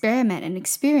and experiment and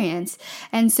experience.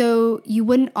 And so you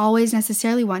wouldn't always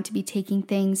necessarily want to be taking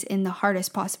things in the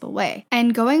hardest possible way.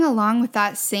 And going along with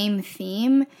that same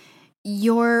theme,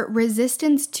 your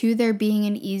resistance to there being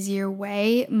an easier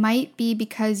way might be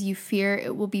because you fear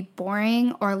it will be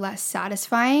boring or less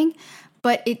satisfying,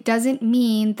 but it doesn't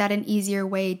mean that an easier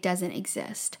way doesn't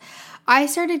exist. I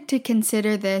started to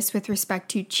consider this with respect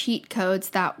to cheat codes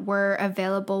that were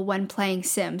available when playing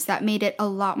Sims that made it a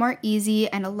lot more easy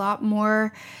and a lot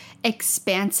more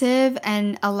expansive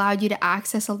and allowed you to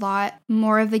access a lot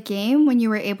more of the game when you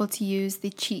were able to use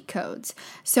the cheat codes.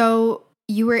 So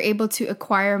you were able to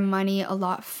acquire money a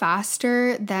lot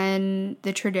faster than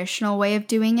the traditional way of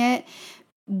doing it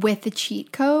with the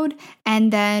cheat code.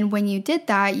 And then when you did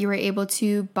that, you were able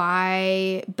to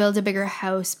build a bigger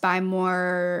house, buy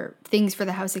more things for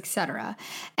the house, etc.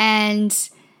 And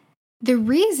the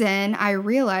reason I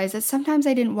realized that sometimes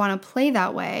I didn't want to play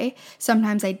that way,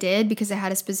 sometimes I did because I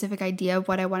had a specific idea of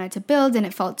what I wanted to build and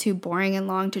it felt too boring and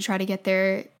long to try to get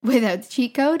there without the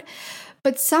cheat code.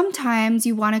 But sometimes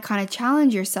you want to kind of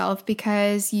challenge yourself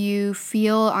because you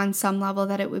feel on some level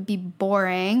that it would be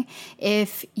boring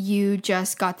if you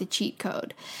just got the cheat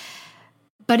code.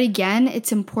 But again,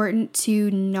 it's important to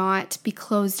not be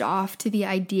closed off to the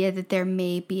idea that there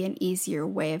may be an easier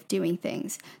way of doing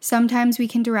things. Sometimes we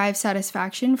can derive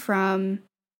satisfaction from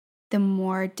the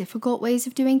more difficult ways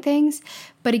of doing things,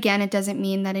 but again, it doesn't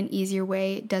mean that an easier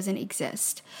way doesn't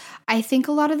exist. I think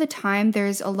a lot of the time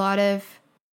there's a lot of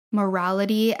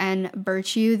morality and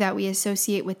virtue that we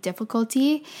associate with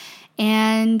difficulty,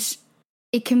 and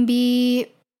it can be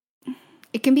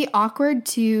awkward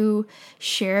to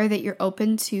share that you're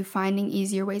open to finding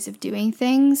easier ways of doing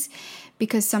things,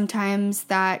 because sometimes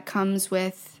that comes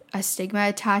with a stigma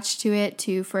attached to it,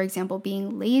 to, for example,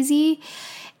 being lazy.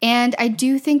 And I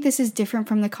do think this is different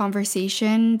from the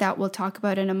conversation that we'll talk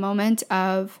about in a moment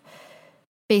of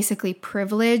basically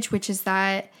privilege, which is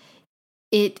that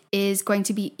it is going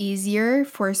to be easier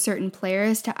for certain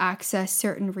players to access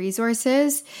certain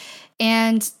resources.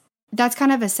 And that's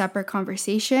kind of a separate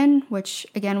conversation, which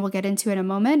again, we'll get into in a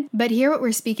moment. But here what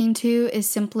we're speaking to is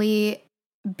simply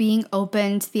being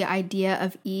open to the idea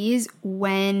of ease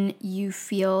when you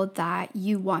feel that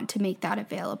you want to make that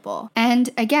available. And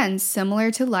again,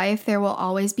 similar to life, there will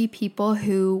always be people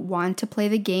who want to play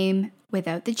the game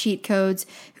without the cheat codes,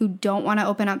 who don't want to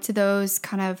open up to those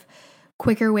kind of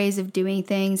quicker ways of doing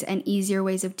things and easier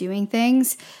ways of doing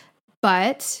things.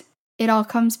 But it all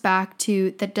comes back to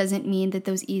that doesn't mean that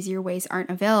those easier ways aren't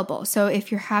available. So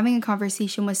if you're having a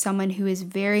conversation with someone who is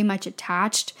very much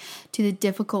attached to the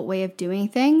difficult way of doing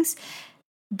things,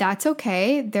 that's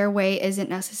okay. Their way isn't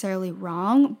necessarily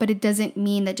wrong, but it doesn't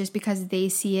mean that just because they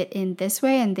see it in this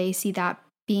way and they see that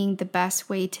being the best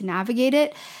way to navigate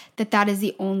it, that is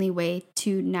the only way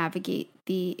to navigate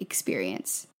the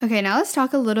experience. Okay, now let's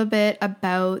talk a little bit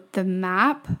about the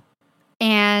map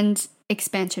and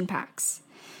expansion packs.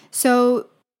 So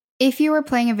if you were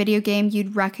playing a video game,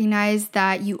 you'd recognize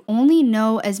that you only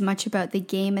know as much about the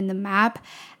game and the map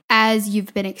as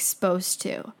you've been exposed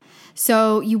to.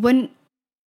 So you wouldn't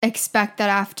expect that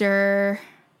after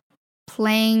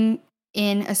playing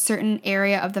in a certain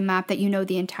area of the map that you know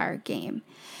the entire game.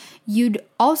 You'd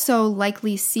also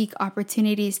likely seek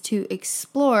opportunities to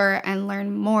explore and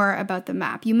learn more about the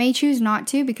map. You may choose not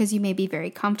to because you may be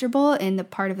very comfortable in the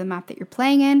part of the map that you're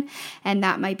playing in, and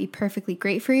that might be perfectly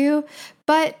great for you.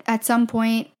 But at some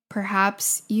point,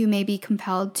 perhaps you may be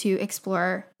compelled to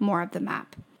explore more of the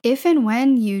map. If and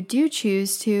when you do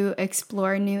choose to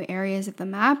explore new areas of the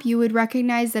map, you would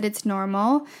recognize that it's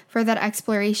normal for that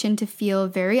exploration to feel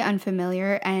very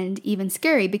unfamiliar and even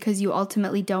scary because you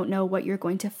ultimately don't know what you're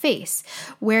going to face.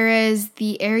 Whereas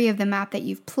the area of the map that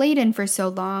you've played in for so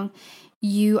long,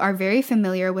 you are very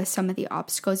familiar with some of the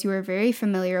obstacles. You are very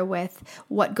familiar with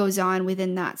what goes on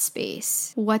within that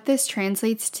space. What this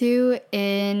translates to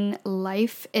in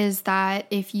life is that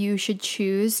if you should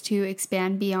choose to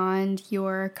expand beyond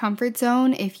your comfort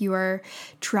zone, if you are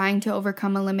trying to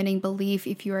overcome a limiting belief,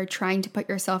 if you are trying to put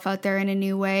yourself out there in a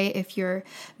new way, if you're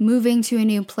moving to a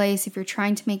new place, if you're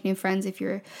trying to make new friends, if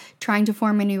you're trying to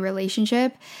form a new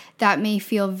relationship, that may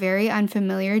feel very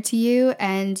unfamiliar to you,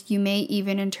 and you may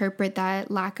even interpret that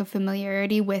lack of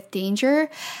familiarity with danger.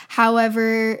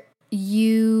 However,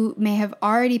 you may have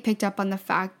already picked up on the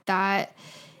fact that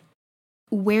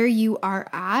where you are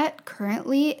at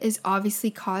currently is obviously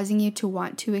causing you to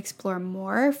want to explore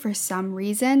more for some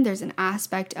reason. There's an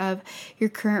aspect of your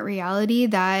current reality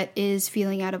that is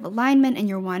feeling out of alignment and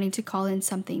you're wanting to call in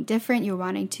something different. You're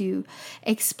wanting to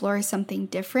explore something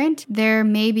different. There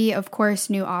may be, of course,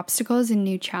 new obstacles and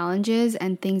new challenges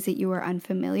and things that you are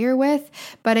unfamiliar with,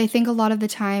 but I think a lot of the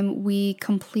time we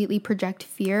completely project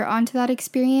fear onto that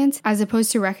experience as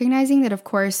opposed to recognizing that, of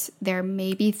course, there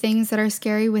may be things that are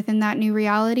scary within that new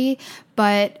reality,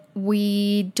 but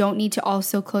we don't need to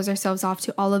also close ourselves off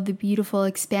to all of the beautiful,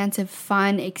 expansive,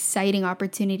 fun, exciting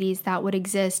opportunities that would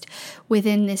exist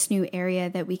within this new area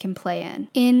that we can play in.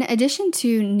 In addition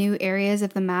to new areas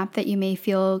of the map that you may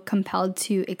feel compelled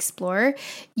to explore,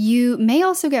 you may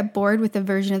also get bored with the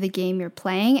version of the game you're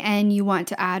playing and you want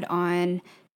to add on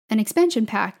an expansion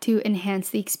pack to enhance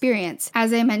the experience.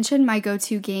 As I mentioned, my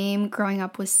go-to game growing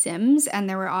up was Sims, and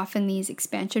there were often these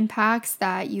expansion packs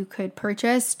that you could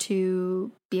purchase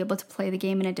to be able to play the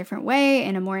game in a different way,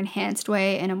 in a more enhanced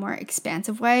way, in a more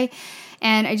expansive way.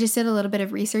 And I just did a little bit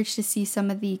of research to see some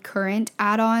of the current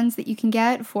add-ons that you can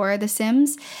get for The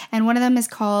Sims, and one of them is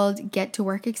called Get to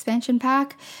Work Expansion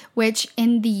Pack, which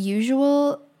in the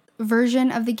usual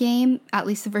version of the game, at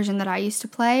least the version that I used to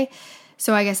play,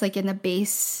 so I guess like in the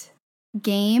base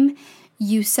game,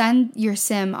 you send your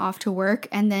sim off to work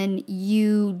and then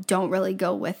you don't really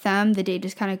go with them. The day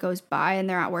just kind of goes by and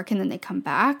they're at work and then they come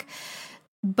back.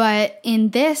 But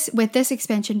with this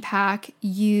expansion pack,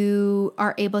 you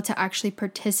are able to actually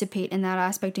participate in that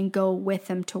aspect and go with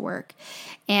them to work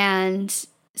and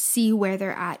see where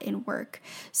they're at in work.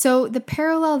 So the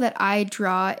parallel that I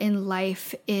draw in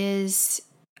life is,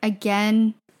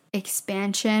 again,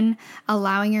 expansion,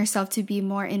 allowing yourself to be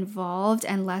more involved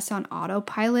and less on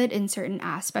autopilot in certain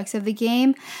aspects of the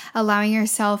game, allowing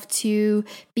yourself to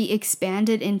be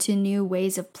expanded into new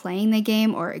ways of playing the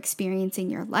game or experiencing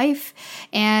your life,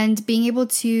 and being able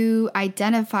to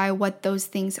identify what those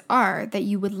things are that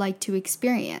you would like to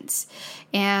experience,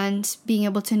 and being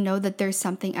able to know that there's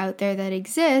something out there that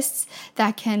exists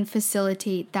that can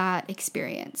facilitate that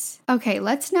experience. Okay,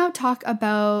 let's now talk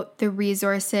about the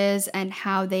resources and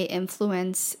how they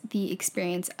influence the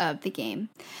experience of the game.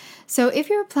 So if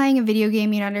you're playing a video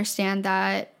game, you'd understand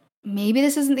that maybe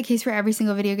this isn't the case for every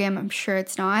single video game, I'm sure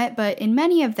it's not, but in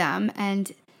many of them,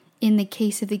 and in the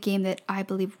case of the game that I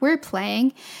believe we're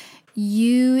playing,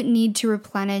 you need to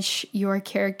replenish your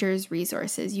character's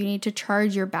resources. You need to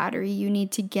charge your battery. You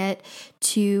need to get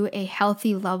to a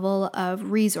healthy level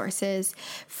of resources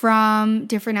from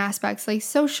different aspects like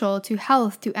social to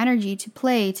health to energy to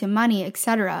play to money,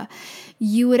 etc.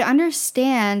 You would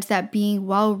understand that being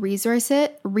well resourced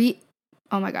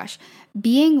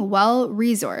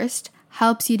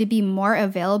helps you to be more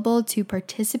available to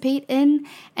participate in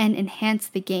and enhance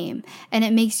the game. And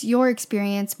it makes your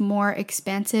experience more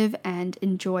expansive and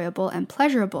enjoyable and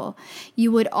pleasurable.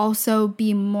 You would also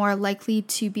be more likely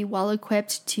to be well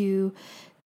equipped to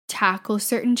tackle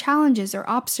certain challenges or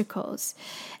obstacles.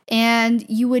 And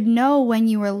you would know when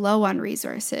you were low on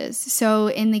resources. So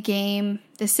in the game,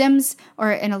 The Sims,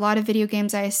 or in a lot of video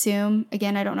games, I assume,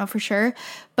 again, I don't know for sure,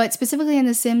 but specifically in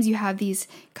The Sims, you have these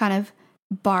kind of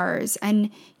bars, and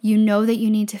you know that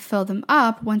you need to fill them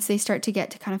up once they start to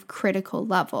get to kind of critical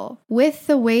level. With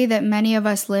the way that many of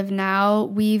us live now,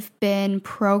 we've been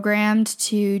programmed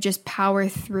to just power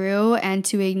through and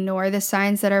to ignore the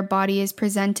signs that our body is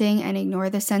presenting and ignore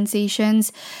the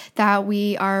sensations that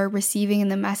we are receiving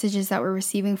and the messages that we're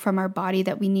receiving from our body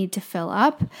that we need to fill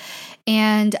up.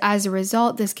 And as a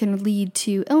result, this can lead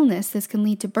to illness, this can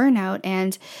lead to burnout,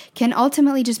 and can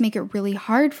ultimately just make it really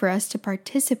hard for us to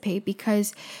participate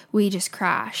because we just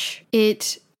crash.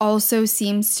 It also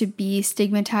seems to be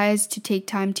stigmatized to take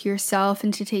time to yourself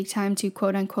and to take time to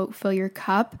quote unquote fill your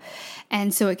cup.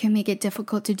 And so it can make it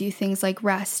difficult to do things like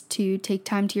rest, to take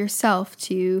time to yourself,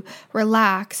 to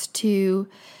relax, to,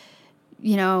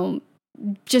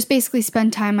 just basically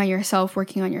spend time on yourself,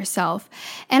 working on yourself.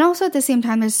 And also at the same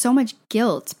time, there's so much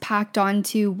guilt packed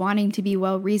onto wanting to be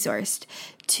well-resourced,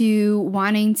 to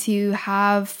wanting to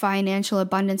have financial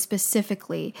abundance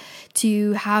specifically,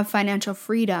 to have financial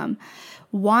freedom.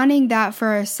 Wanting that for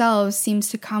ourselves seems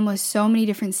to come with so many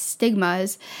different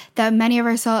stigmas that many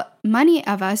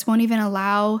of us won't even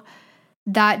allow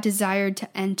that desire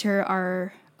to enter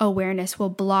our awareness, will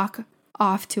block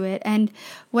off to it. And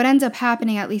what ends up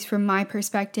happening, at least from my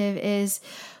perspective, is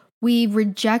we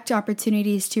reject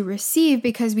opportunities to receive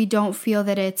because we don't feel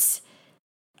that it's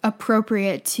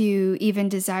appropriate to even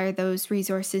desire those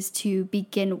resources to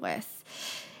begin with.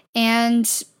 And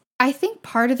I think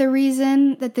part of the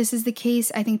reason that this is the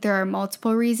case, I think there are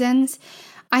multiple reasons.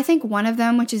 I think one of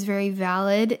them, which is very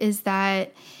valid, is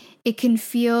that it can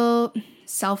feel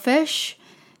selfish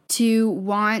to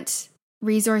want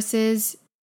resources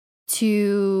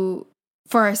for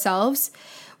ourselves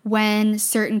when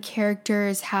certain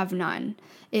characters have none.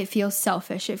 It feels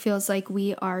selfish. It feels like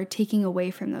we are taking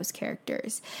away from those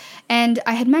characters. And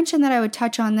I had mentioned that I would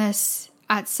touch on this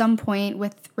at some point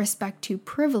with respect to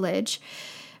privilege,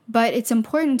 but it's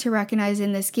important to recognize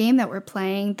in this game that we're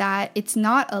playing that it's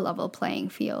not a level playing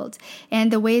field.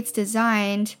 And the way it's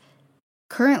designed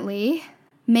currently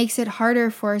makes it harder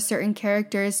for certain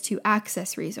characters to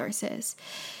access resources.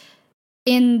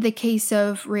 In the case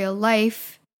of real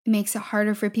life, it makes it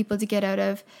harder for people to get out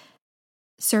of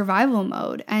survival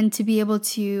mode and to be able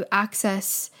to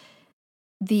access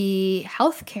the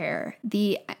healthcare,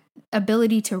 the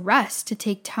ability to rest, to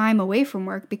take time away from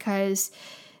work, because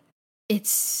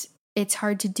it's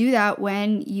hard to do that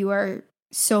when you are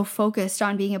so focused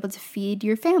on being able to feed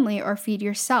your family or feed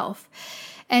yourself.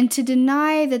 And to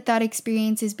deny that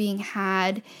experience is being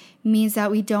had means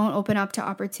that we don't open up to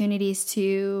opportunities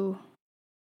to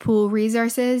pool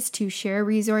resources, to share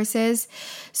resources.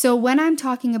 So when I'm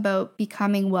talking about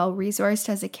becoming well-resourced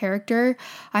as a character,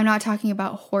 I'm not talking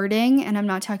about hoarding and I'm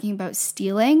not talking about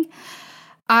stealing.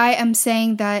 I am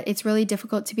saying that it's really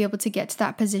difficult to be able to get to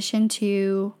that position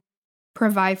to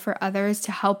provide for others,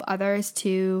 to help others,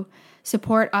 to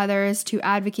support others, to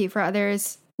advocate for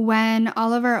others, when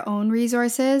all of our own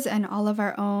resources and all of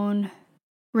our own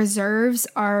reserves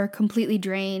are completely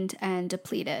drained and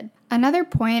depleted. Another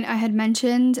point I had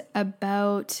mentioned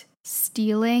about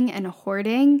stealing and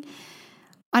hoarding.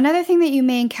 Another thing that you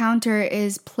may encounter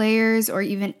is players or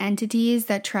even entities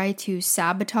that try to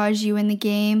sabotage you in the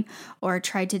game or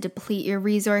try to deplete your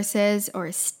resources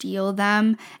or steal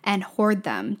them and hoard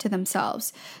them to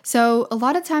themselves. So a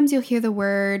lot of times you'll hear the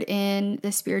word in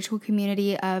the spiritual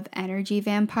community of energy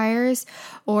vampires,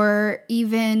 or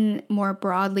even more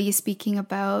broadly speaking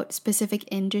about specific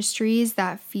industries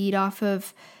that feed off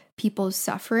of people's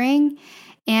suffering.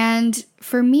 And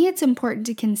for me, it's important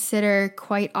to consider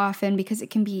quite often, because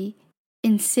it can be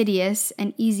insidious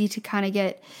and easy to kind of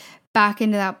get back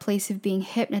into that place of being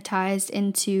hypnotized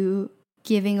into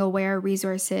giving away our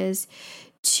resources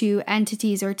to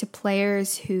entities or to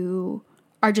players who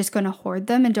are just going to hoard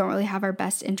them and don't really have our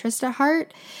best interest at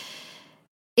heart,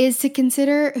 is to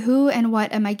consider who and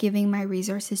what am I giving my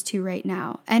resources to right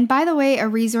now. And by the way, a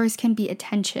resource can be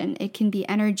attention, it can be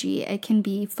energy, it can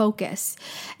be focus.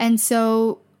 And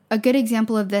so a good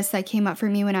example of this that came up for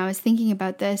me when I was thinking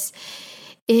about this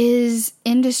is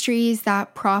industries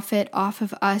that profit off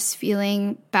of us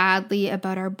feeling badly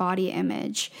about our body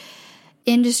image.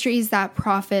 Industries that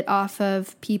profit off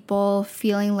of people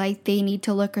feeling like they need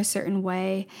to look a certain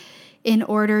way in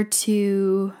order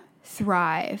to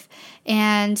thrive,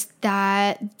 and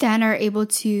that then are able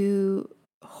to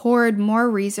hoard more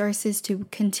resources to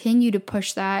continue to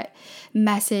push that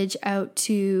message out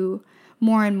to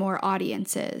more and more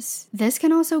audiences. This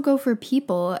can also go for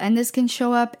people, and this can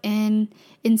show up in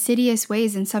insidious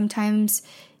ways and sometimes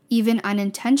even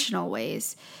unintentional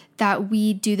ways, that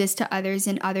we do this to others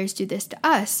and others do this to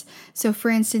us. So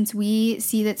for instance, we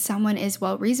see that someone is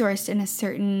well-resourced in a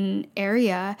certain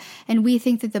area, and we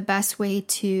think that the best way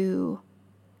to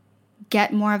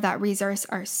get more of that resource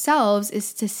ourselves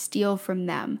is to steal from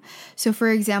them. So for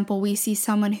example, we see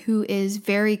someone who is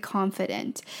very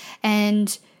confident,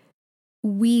 and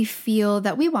we feel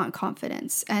that we want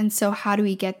confidence. And so how do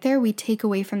we get there? We take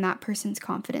away from that person's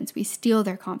confidence. We steal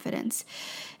their confidence.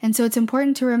 And so it's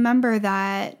important to remember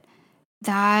that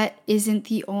that isn't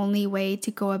the only way to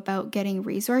go about getting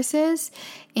resources.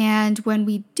 And when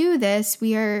we do this,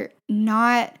 we are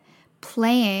not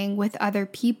playing with other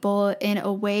people in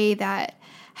a way that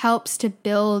helps to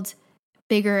build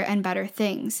bigger and better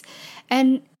things.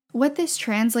 And what this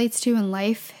translates to in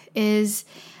life is,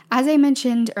 as I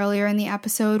mentioned earlier in the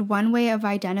episode, one way of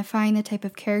identifying the type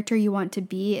of character you want to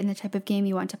be and the type of game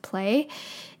you want to play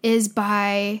is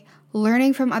by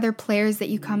learning from other players that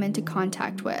you come into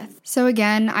contact with. So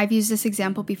again, I've used this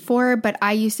example before, but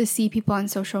I used to see people on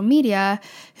social media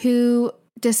who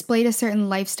displayed a certain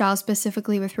lifestyle,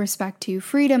 specifically with respect to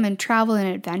freedom and travel and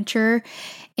adventure,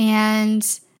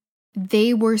 and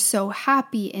they were so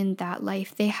happy in that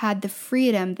life. They had the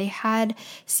freedom, they had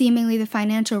seemingly the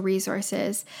financial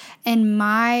resources. And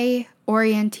my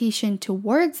orientation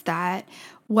towards that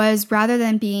was, rather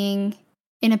than being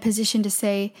in a position to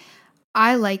say,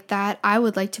 I like that, I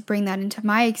would like to bring that into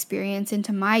my experience,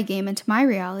 into my game, into my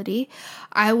reality,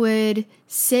 I would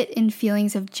sit in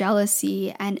feelings of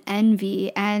jealousy and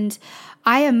envy. And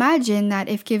I imagine that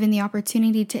if given the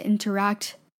opportunity to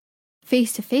interact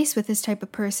face to face with this type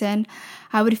of person,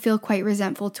 I would feel quite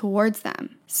resentful towards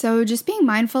them. So just being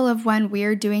mindful of when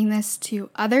we're doing this to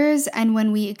others and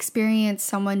when we experience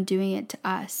someone doing it to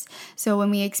us. So when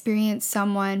we experience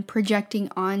someone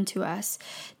projecting onto us,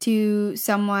 to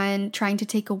someone trying to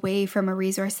take away from a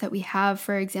resource that we have,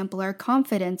 for example, our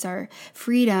confidence, our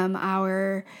freedom,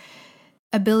 our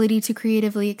ability to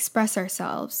creatively express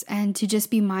ourselves, and to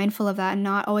just be mindful of that and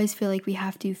not always feel like we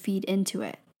have to feed into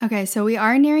it. Okay, so we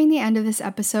are nearing the end of this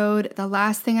episode. The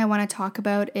last thing I want to talk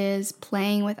about is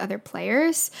playing with other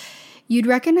players. You'd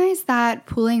recognize that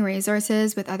pooling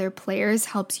resources with other players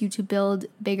helps you to build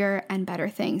bigger and better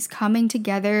things. Coming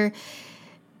together,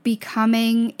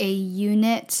 becoming a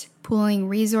unit, pooling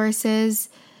resources,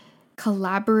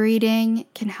 collaborating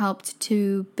can help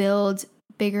to build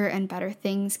bigger and better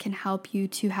things, can help you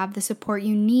to have the support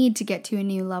you need to get to a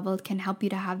new level, can help you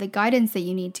to have the guidance that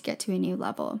you need to get to a new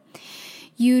level.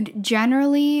 You'd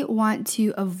generally want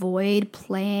to avoid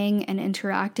playing and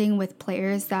interacting with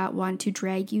players that want to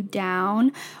drag you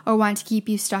down or want to keep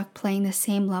you stuck playing the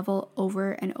same level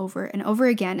over and over and over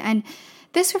again. And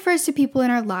this refers to people in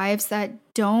our lives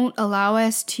that don't allow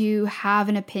us to have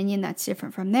an opinion that's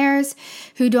different from theirs,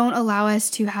 who don't allow us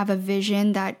to have a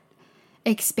vision that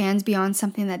expands beyond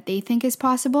something that they think is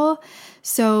possible.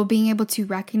 So being able to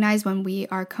recognize when we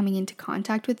are coming into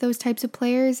contact with those types of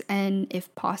players, and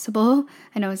if possible,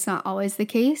 I know it's not always the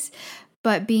case,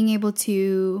 but being able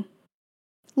to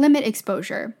limit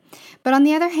exposure. But on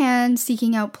the other hand,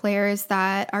 seeking out players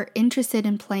that are interested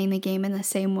in playing the game in the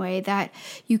same way, that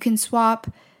you can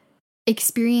swap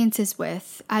experiences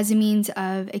with as a means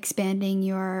of expanding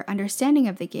your understanding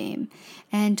of the game,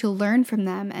 and to learn from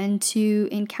them and to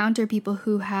encounter people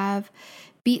who have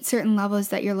beat certain levels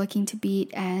that you're looking to beat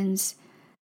and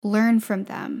learn from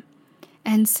them.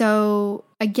 And so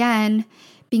again,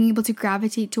 being able to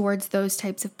gravitate towards those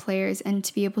types of players and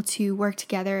to be able to work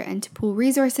together and to pool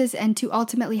resources and to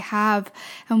ultimately have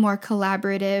a more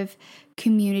collaborative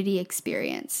community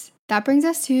experience. That brings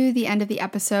us to the end of the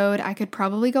episode. I could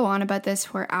probably go on about this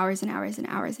for hours and hours and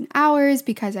hours and hours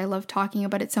because I love talking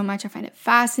about it so much. I find it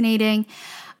fascinating.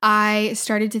 I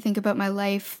started to think about my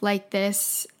life like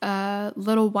this a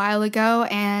little while ago,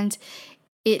 and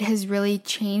it has really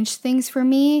changed things for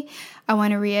me. I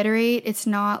want to reiterate, it's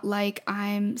not like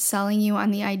I'm selling you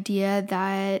on the idea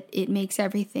that it makes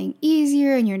everything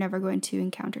easier and you're never going to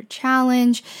encounter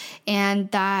challenge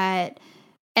and that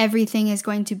everything is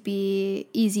going to be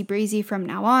easy breezy from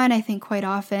now on. I think quite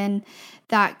often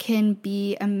that can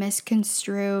be a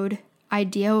misconstrued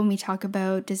idea when we talk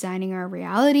about designing our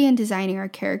reality and designing our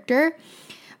character.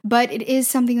 But it is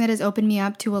something that has opened me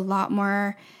up to a lot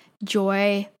more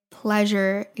joy,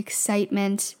 pleasure,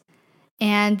 excitement,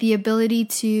 and the ability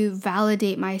to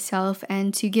validate myself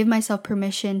and to give myself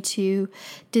permission to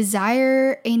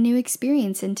desire a new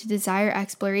experience and to desire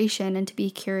exploration and to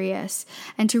be curious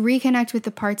and to reconnect with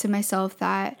the parts of myself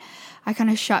that I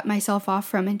kind of shut myself off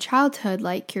from in childhood,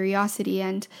 like curiosity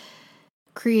and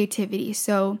creativity.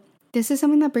 So this is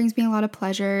something that brings me a lot of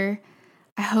pleasure.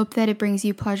 I hope that it brings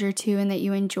you pleasure too and that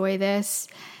you enjoy this.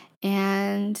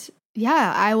 And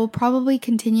yeah, I will probably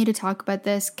continue to talk about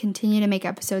this, continue to make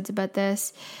episodes about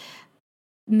this.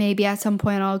 Maybe at some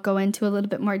point I'll go into a little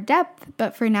bit more depth,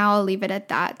 but for now I'll leave it at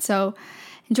that. So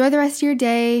enjoy the rest of your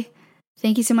day.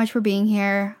 Thank you so much for being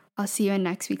here. I'll see you in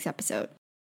next week's episode.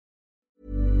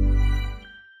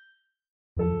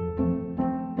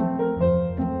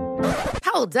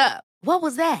 Hold up. What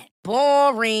was that?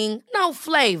 Boring. No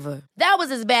flavor. That was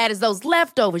as bad as those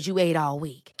leftovers you ate all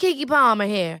week. Keke Palmer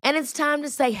here, and it's time to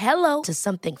say hello to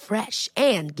something fresh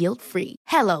and guilt-free.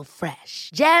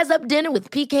 HelloFresh. Jazz up dinner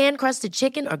with pecan-crusted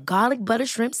chicken or garlic butter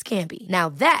shrimp scampi. Now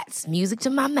that's music to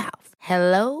my mouth.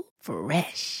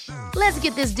 HelloFresh. Let's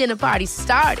get this dinner party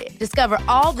started. Discover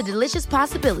all the delicious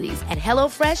possibilities at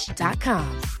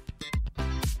HelloFresh.com.